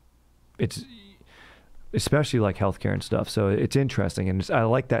 It's especially like healthcare and stuff. So it's interesting. And I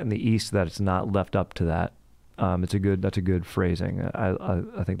like that in the East, that it's not left up to that. That's a good phrasing.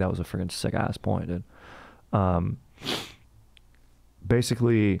 I think that was a freaking sick ass point, dude.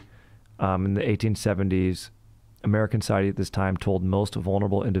 Basically, in the 1870s, American society at this time told most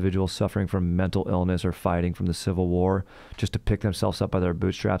vulnerable individuals suffering from mental illness or fighting from the Civil War just to pick themselves up by their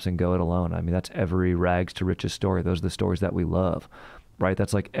bootstraps and go it alone. I mean, that's every rags to riches story. Those are the stories that we love, right?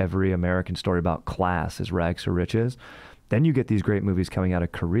 That's like every American story about class is rags to riches. Then you get these great movies coming out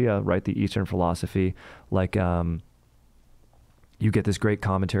of Korea, right? The Eastern philosophy, like you get this great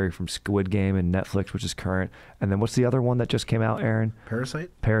commentary from Squid Game and Netflix, which is current. And then what's the other one that just came out, Aaron?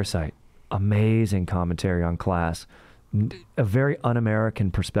 Parasite. Amazing commentary on class. A very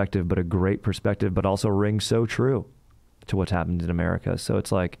un-American perspective, but a great perspective, but also rings so true to what's happened in America. So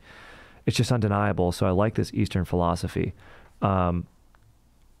it's like, it's just undeniable. So I like this Eastern philosophy. So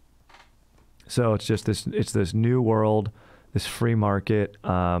it's just this new world, this free market,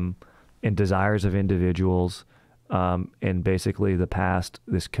 and desires of individuals, and basically the past,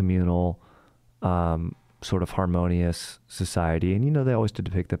 this communal, sort of harmonious society. And, you know, they always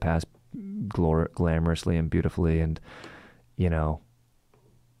depict the past glamorously and beautifully. And, you know,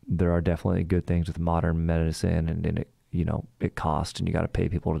 there are definitely good things with modern medicine, and it, you know, it costs, and you got to pay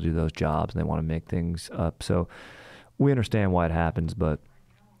people to do those jobs, and they want to make things up. So we understand why it happens, but,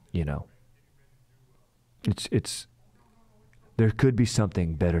 you know, it's there could be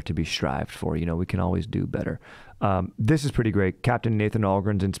something better to be strived for. You know, we can always do better. This is pretty great. Captain Nathan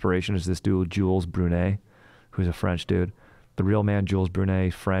Algren's inspiration is this dude, Jules Brunet, who's a French dude. The real man, Jules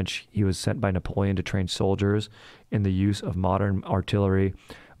Brunet, French. He was sent by Napoleon to train soldiers in the use of modern artillery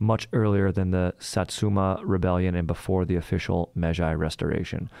much earlier than the Satsuma Rebellion and before the official Meiji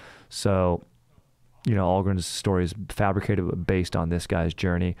Restoration. So, you know, Algren's story is fabricated but based on this guy's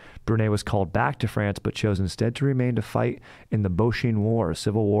journey. Brunet was called back to France, but chose instead to remain to fight in the Boshin War, a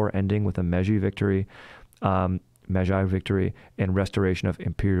civil war ending with a Meiji victory and restoration of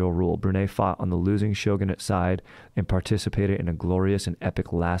imperial rule. Brunet fought on the losing shogunate side and participated in a glorious and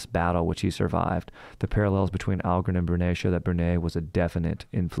epic last battle, which he survived. The parallels between Algren and Brunet show that Brunet was a definite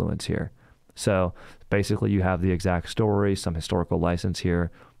influence here. So basically you have the exact story, some historical license here,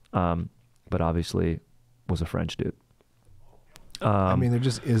 but obviously was a French dude. I mean, there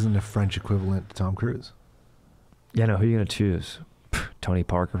just isn't a French equivalent to Tom Cruise. Yeah, no, who are you going to choose? Tony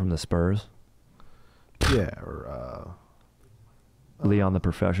Parker from the Spurs? Yeah, or Leon the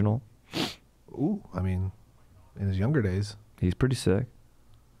Professional. Ooh, I mean, in his younger days, he's pretty sick.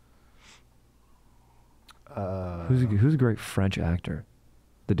 Who's a great French actor?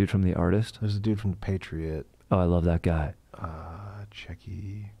 The dude from The Artist. There's a dude from The Patriot. Oh, I love that guy.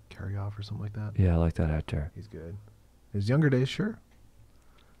 Checky Carryoff or something like that. Yeah, I like that actor. He's good. His younger days, sure.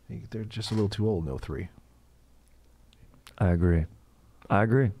 They're just a little too old in 03. I agree.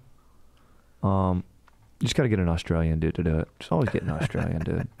 You just got to get an Australian dude to do it. Just always get an Australian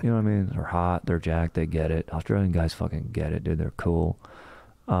dude. You know what I mean? They're hot. They're jacked. They get it. Australian guys fucking get it, dude. They're cool.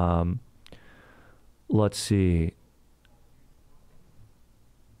 Let's see.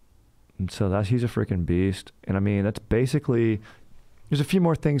 And so he's a freaking beast. And I mean, that's basically, there's a few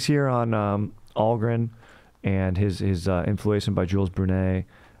more things here on Algren and his influenced by Jules Brunet.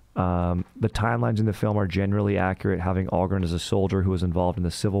 The timelines in the film are generally accurate, having Algren as a soldier who was involved in the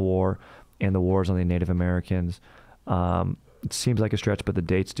Civil War and the wars on the Native Americans. It seems like a stretch, but the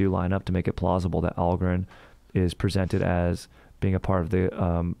dates do line up to make it plausible that Algren is presented as being a part of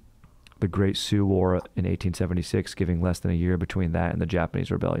the Great Sioux War in 1876, giving less than a year between that and the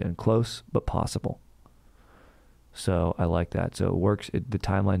Japanese Rebellion. Close, but possible. So I like that. So it works. The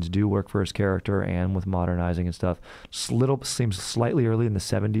timelines do work for his character and with modernizing and stuff. Seems slightly early in the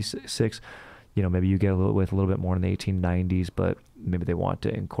 76. you know, maybe you get with a little bit more in the 1890s, but maybe they want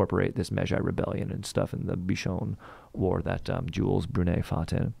to incorporate this Magi rebellion and stuff in the Bichon War that Jules Brunet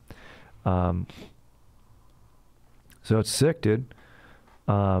fought in. So it's sick, dude.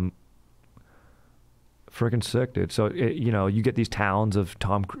 Freaking sick, dude. So you know, you get these towns of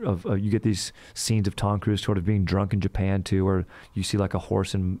you get these scenes of Tom Cruise sort of being drunk in Japan too, where you see like a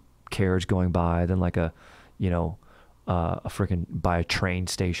horse and carriage going by, then like a, you know, a freaking by a train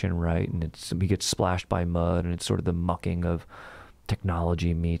station, right? And he gets splashed by mud, and it's sort of the mucking of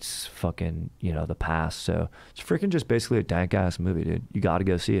technology meets fucking, you know, the past. So it's freaking just basically a dank ass movie, dude. You got to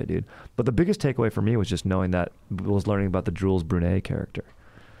go see it, dude. But the biggest takeaway for me was just knowing that, was learning about the Jules Brunet character.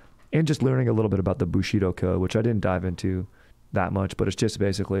 And just learning a little bit about the Bushido Code, which I didn't dive into that much, but it's just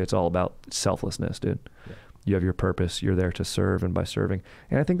basically, it's all about selflessness, dude. Yeah. You have your purpose. You're there to serve, and by serving.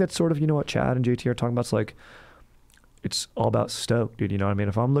 And I think that's sort of, you know, what Chad and JT are talking about. It's like, it's all about stoke, dude. You know what I mean?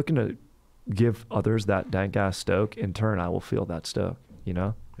 If I'm looking to give others that dank ass stoke, in turn, I will feel that stoke, you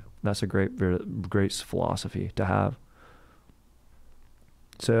know? Yeah. That's a great philosophy to have.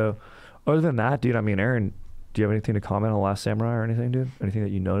 So other than that, dude, I mean, Aaron, do you have anything to comment on The Last Samurai or anything, dude? Anything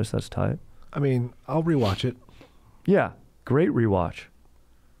that you noticed that's tight? I mean, I'll rewatch it. Yeah, great rewatch.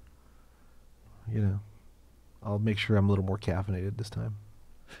 You know, I'll make sure I'm a little more caffeinated this time.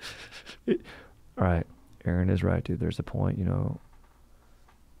 All right. Aaron is right, dude. There's a point, you know.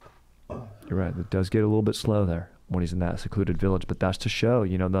 You're right. It does get a little bit slow there when he's in that secluded village, but that's to show,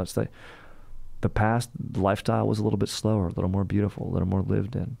 you know, that's the past lifestyle was a little bit slower, a little more beautiful, a little more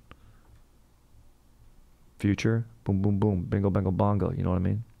lived in. Future, boom, boom, boom, bingo, bango, bongo. You know what I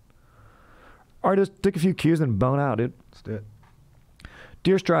mean? All right, just take a few cues and bone out, dude. Let's do it.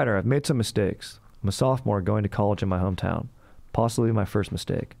 Dear Strider, I've made some mistakes. I'm a sophomore going to college in my hometown. Possibly my first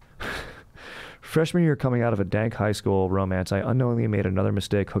mistake. Freshman year coming out of a dank high school romance, I unknowingly made another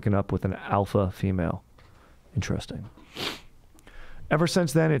mistake hooking up with an alpha female. Interesting. Ever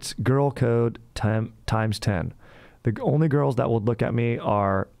since then, it's girl code times 10. The only girls that will look at me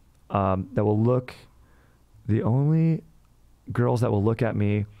are, the only girls that will look at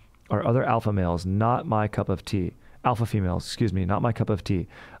me are other alpha males, not my cup of tea. Alpha females, excuse me, not my cup of tea.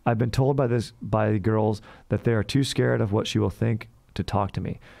 I've been told by the girls that they are too scared of what she will think to talk to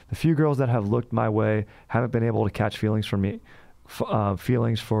me. The few girls that have looked my way haven't been able to catch feelings for me,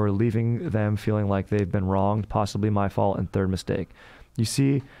 feelings for leaving them feeling like they've been wronged, possibly my fault, and third mistake. You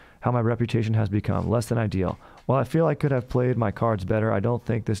see how my reputation has become, less than ideal. While I feel I could have played my cards better, I don't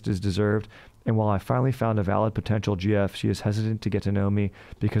think this is deserved. And while I finally found a valid potential GF, she is hesitant to get to know me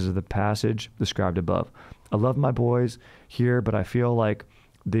because of the passage described above. I love my boys here, but I feel like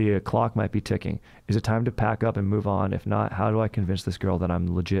the clock might be ticking. Is it time to pack up and move on? If not, how do I convince this girl that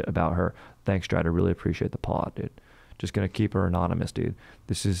I'm legit about her? Thanks, Strider. Really appreciate the pod, dude. Just going to keep her anonymous, dude.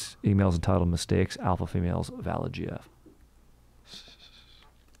 This is emails entitled Mistakes, Alpha Females, Valid GF.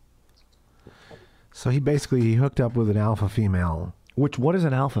 So he hooked up with an alpha female. What is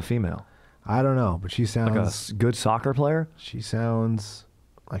an alpha female? I don't know, but she sounds like a good soccer player. She sounds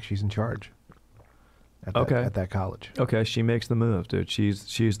like she's in charge at that college. Okay, she makes the move, dude.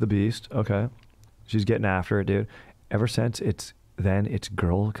 She's the beast. Okay, she's getting after it, dude. Ever since it's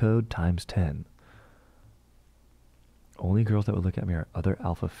girl code times 10. Only girls that would look at me are other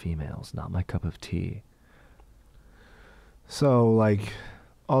alpha females, not my cup of tea. So like,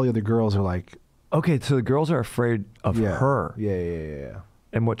 all the other girls are like, okay, so the girls are afraid of her. Yeah.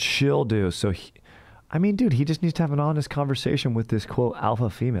 And what she'll do. So, I mean, dude, he just needs to have an honest conversation with this, quote, alpha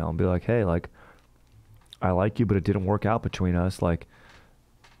female and be like, hey, like, I like you, but it didn't work out between us. Like,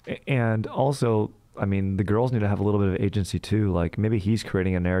 and also, I mean, the girls need to have a little bit of agency too. Like, maybe he's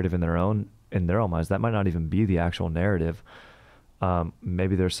creating a narrative in their own minds. That might not even be the actual narrative.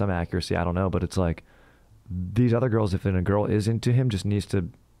 Maybe there's some accuracy. I don't know. But it's like, these other girls, if a girl is into him, just needs to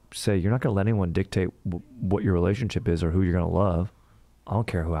say, you're not going to let anyone dictate what your relationship is or who you're going to love. I don't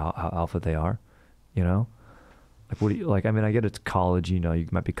care how alpha they are, you know? Like, what do you, like, I mean, I get it's college, you know, you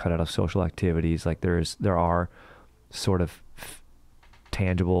might be cut out of social activities. Like there are sort of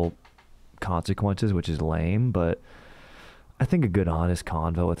tangible consequences, which is lame, but I think a good honest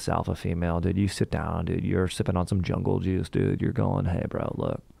convo with this alpha female, dude, you sit down, dude, you're sipping on some jungle juice, dude, you're going, hey bro,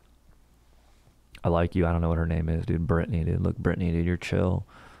 look, I like you. I don't know what her name is, dude. Brittany, dude. Look, Brittany, dude, you're chill.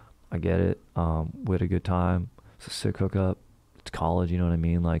 I get it. We had a good time. It's a sick hookup. It's college, you know what I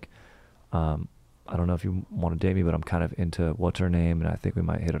mean? Like, I don't know if you want to date me, but I'm kind of into what's her name, and I think we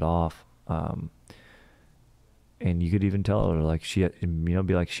might hit it off. And you could even tell her, like, she, you know,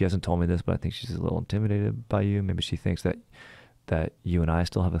 be like, she hasn't told me this, but I think she's a little intimidated by you. Maybe she thinks that you and I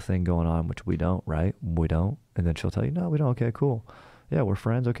still have a thing going on, which we don't, right? We don't. And then she'll tell you, no, we don't. Okay, cool. Yeah, we're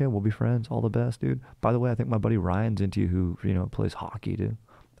friends. Okay, we'll be friends. All the best, dude. By the way, I think my buddy Ryan's into you who, plays hockey, dude.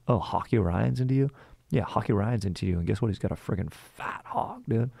 Oh, hockey Ryan's into you? Yeah, hockey Ryan's into you. And guess what? He's got a friggin' fat hog,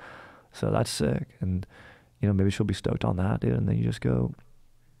 dude. So that's sick. And, maybe she'll be stoked on that, dude. And then you just go,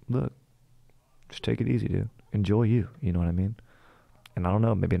 look, just take it easy, dude. Enjoy you. You know what I mean? And I don't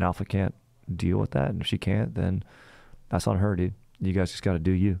know, maybe an alpha can't deal with that. And if she can't, then that's on her, dude. You guys just got to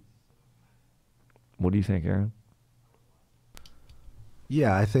do you. What do you think, Aaron?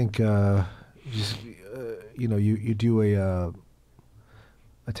 Yeah, I think you do a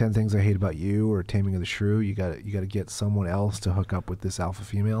 10 Things I Hate About You or Taming of the Shrew. You got to get someone else to hook up with this alpha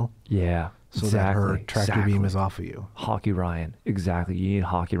female. Yeah, so that her tractor beam is off of you. Hockey Ryan, exactly. You need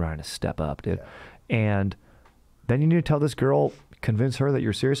Hockey Ryan to step up, dude. Yeah. And then you need to tell this girl, convince her that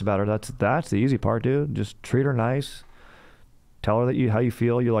you're serious about her. That's the easy part, dude. Just treat her nice. Tell her that how you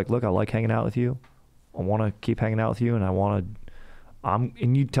feel. You're like, look, I like hanging out with you. I want to keep hanging out with you, and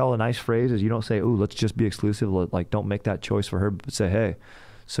and you tell a nice phrase is you don't say, ooh, let's just be exclusive. Like, don't make that choice for her, but say, hey,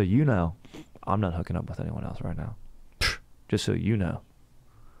 so I'm not hooking up with anyone else right now. Just so you know.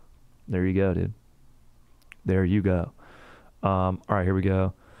 There you go, dude. There you go. All right, here we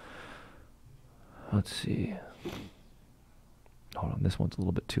go. Let's see. Hold on, this one's a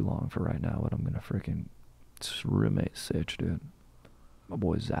little bit too long for right now, but I'm gonna freaking roommate sitch, dude. My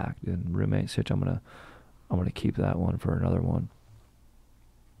boy Zach, dude. Roommate sitch. I'm gonna keep that one for another one.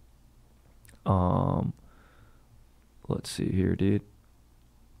 Let's see here, dude.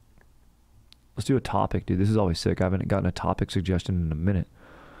 Let's do a topic, dude. This is always sick. I haven't gotten a topic suggestion in a minute.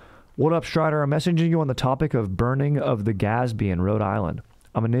 What up, Strider? I'm messaging you on the topic of burning of the Gaspee in Rhode Island.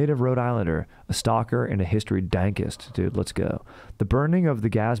 I'm a native Rhode Islander, a stalker, and a history dankist. Dude, let's go. The burning of the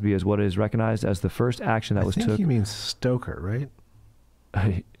Gaspee is what is recognized as the first action that was took. I think he means stoker,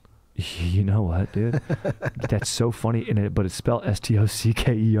 right? You know what, dude? That's so funny in it, but it's spelled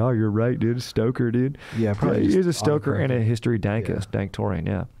S-T-O-C-K-E-R. You're right, dude. Stoker, dude. Yeah, probably. He is a stoker and a history dankist, Danktorian,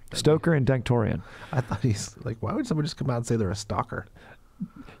 yeah. Stoker and Danktorian. I thought he's like, why would someone just come out and say they're a stalker?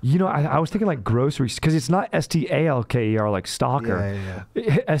 I was thinking like groceries, because it's not S-T-A-L-K-E-R like stalker.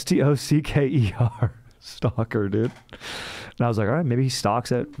 Yeah. S-T-O-C-K-E-R. Stalker, dude. And I was like, all right, maybe he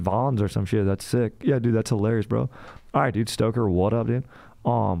stalks at Vaughn's or some shit. That's sick. Yeah, dude, that's hilarious, bro. All right, dude, Stoker, what up, dude?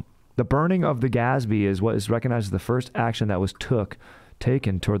 The burning of the Gaspee is what is recognized as the first action that was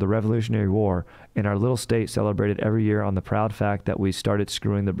taken toward the Revolutionary War, and our little state celebrated every year on the proud fact that we started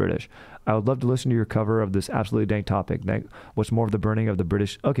screwing the British. I would love to listen to your cover of this absolutely dank topic. What's more of the burning of the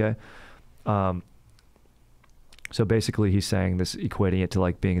British? Okay. So basically he's saying this, equating it to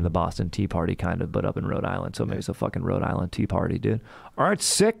like being in the Boston Tea Party kind of, but up in Rhode Island. So maybe it's a fucking Rhode Island Tea Party, dude. All right,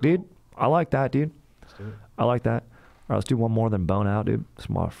 sick, dude. I like that, dude. Let's do it. I like that. All right, let's do one more than bone out, dude.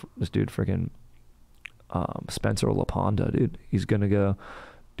 This dude freaking Spencer Laponda, dude. He's gonna go,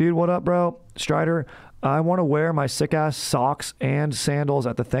 dude, what up, bro? Strider, I want to wear my sick ass socks and sandals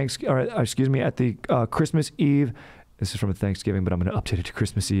at the at the Christmas Eve. This is from a Thanksgiving, but I'm going to update it to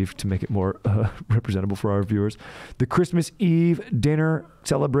Christmas Eve to make it more representable for our viewers. The Christmas Eve dinner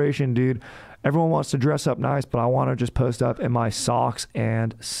celebration, dude. Everyone wants to dress up nice, but I want to just post up in my socks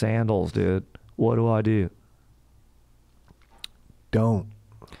and sandals, dude. What do I do? Don't.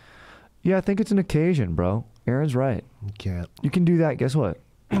 Yeah, I think it's an occasion, bro. Aaron's right. You can't. You can do that. Guess what?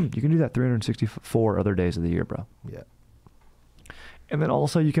 You can do that 364 other days of the year, bro. Yeah. And then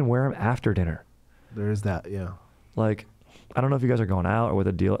also you can wear them after dinner. There is that, yeah. Like, I don't know if you guys are going out or with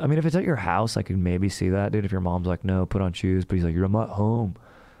a deal. I mean, if it's at your house, I could maybe see that, dude. If your mom's like, no, put on shoes. But he's like, you're at home.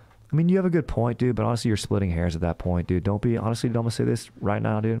 I mean, you have a good point, dude. But honestly, you're splitting hairs at that point, dude. Honestly, I'm going to say this right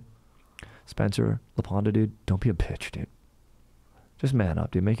now, dude. Spencer Laponda, dude. Don't be a bitch, dude. Just man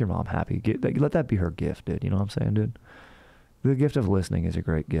up, dude. Make your mom happy. Let that be her gift, dude. You know what I'm saying, dude? The gift of listening is a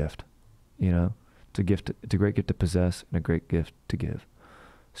great gift. You know? It's a gift. It's a great gift to possess and a great gift to give.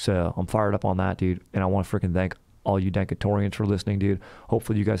 So I'm fired up on that, dude. And I want to freaking thank all you Dankatorians for listening, dude.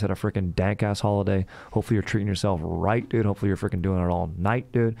 Hopefully you guys had a freaking dank-ass holiday. Hopefully you're treating yourself right, dude. Hopefully you're freaking doing it all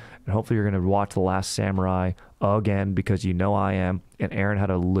night, dude. And hopefully you're going to watch The Last Samurai again, because you know I am. And Aaron had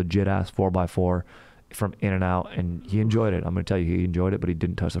a legit-ass 4x4 from In-N-Out, and he enjoyed it. I'm going to tell you, he enjoyed it, but he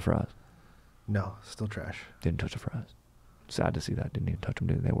didn't touch the fries. No, still trash. Didn't touch the fries. Sad to see that. Didn't even touch them,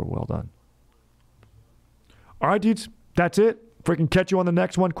 dude. They were well done. All right, dudes. That's it. Freaking catch you on the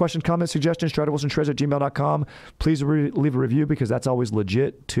next one. Questions, comments, suggestions, StriderWilsonTrez@gmail.com. Please leave a review, because that's always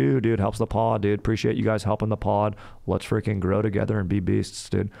legit too, dude. Helps the pod, dude. Appreciate you guys helping the pod. Let's freaking grow together and be beasts,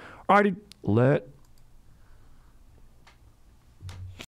 dude. Alrighty, let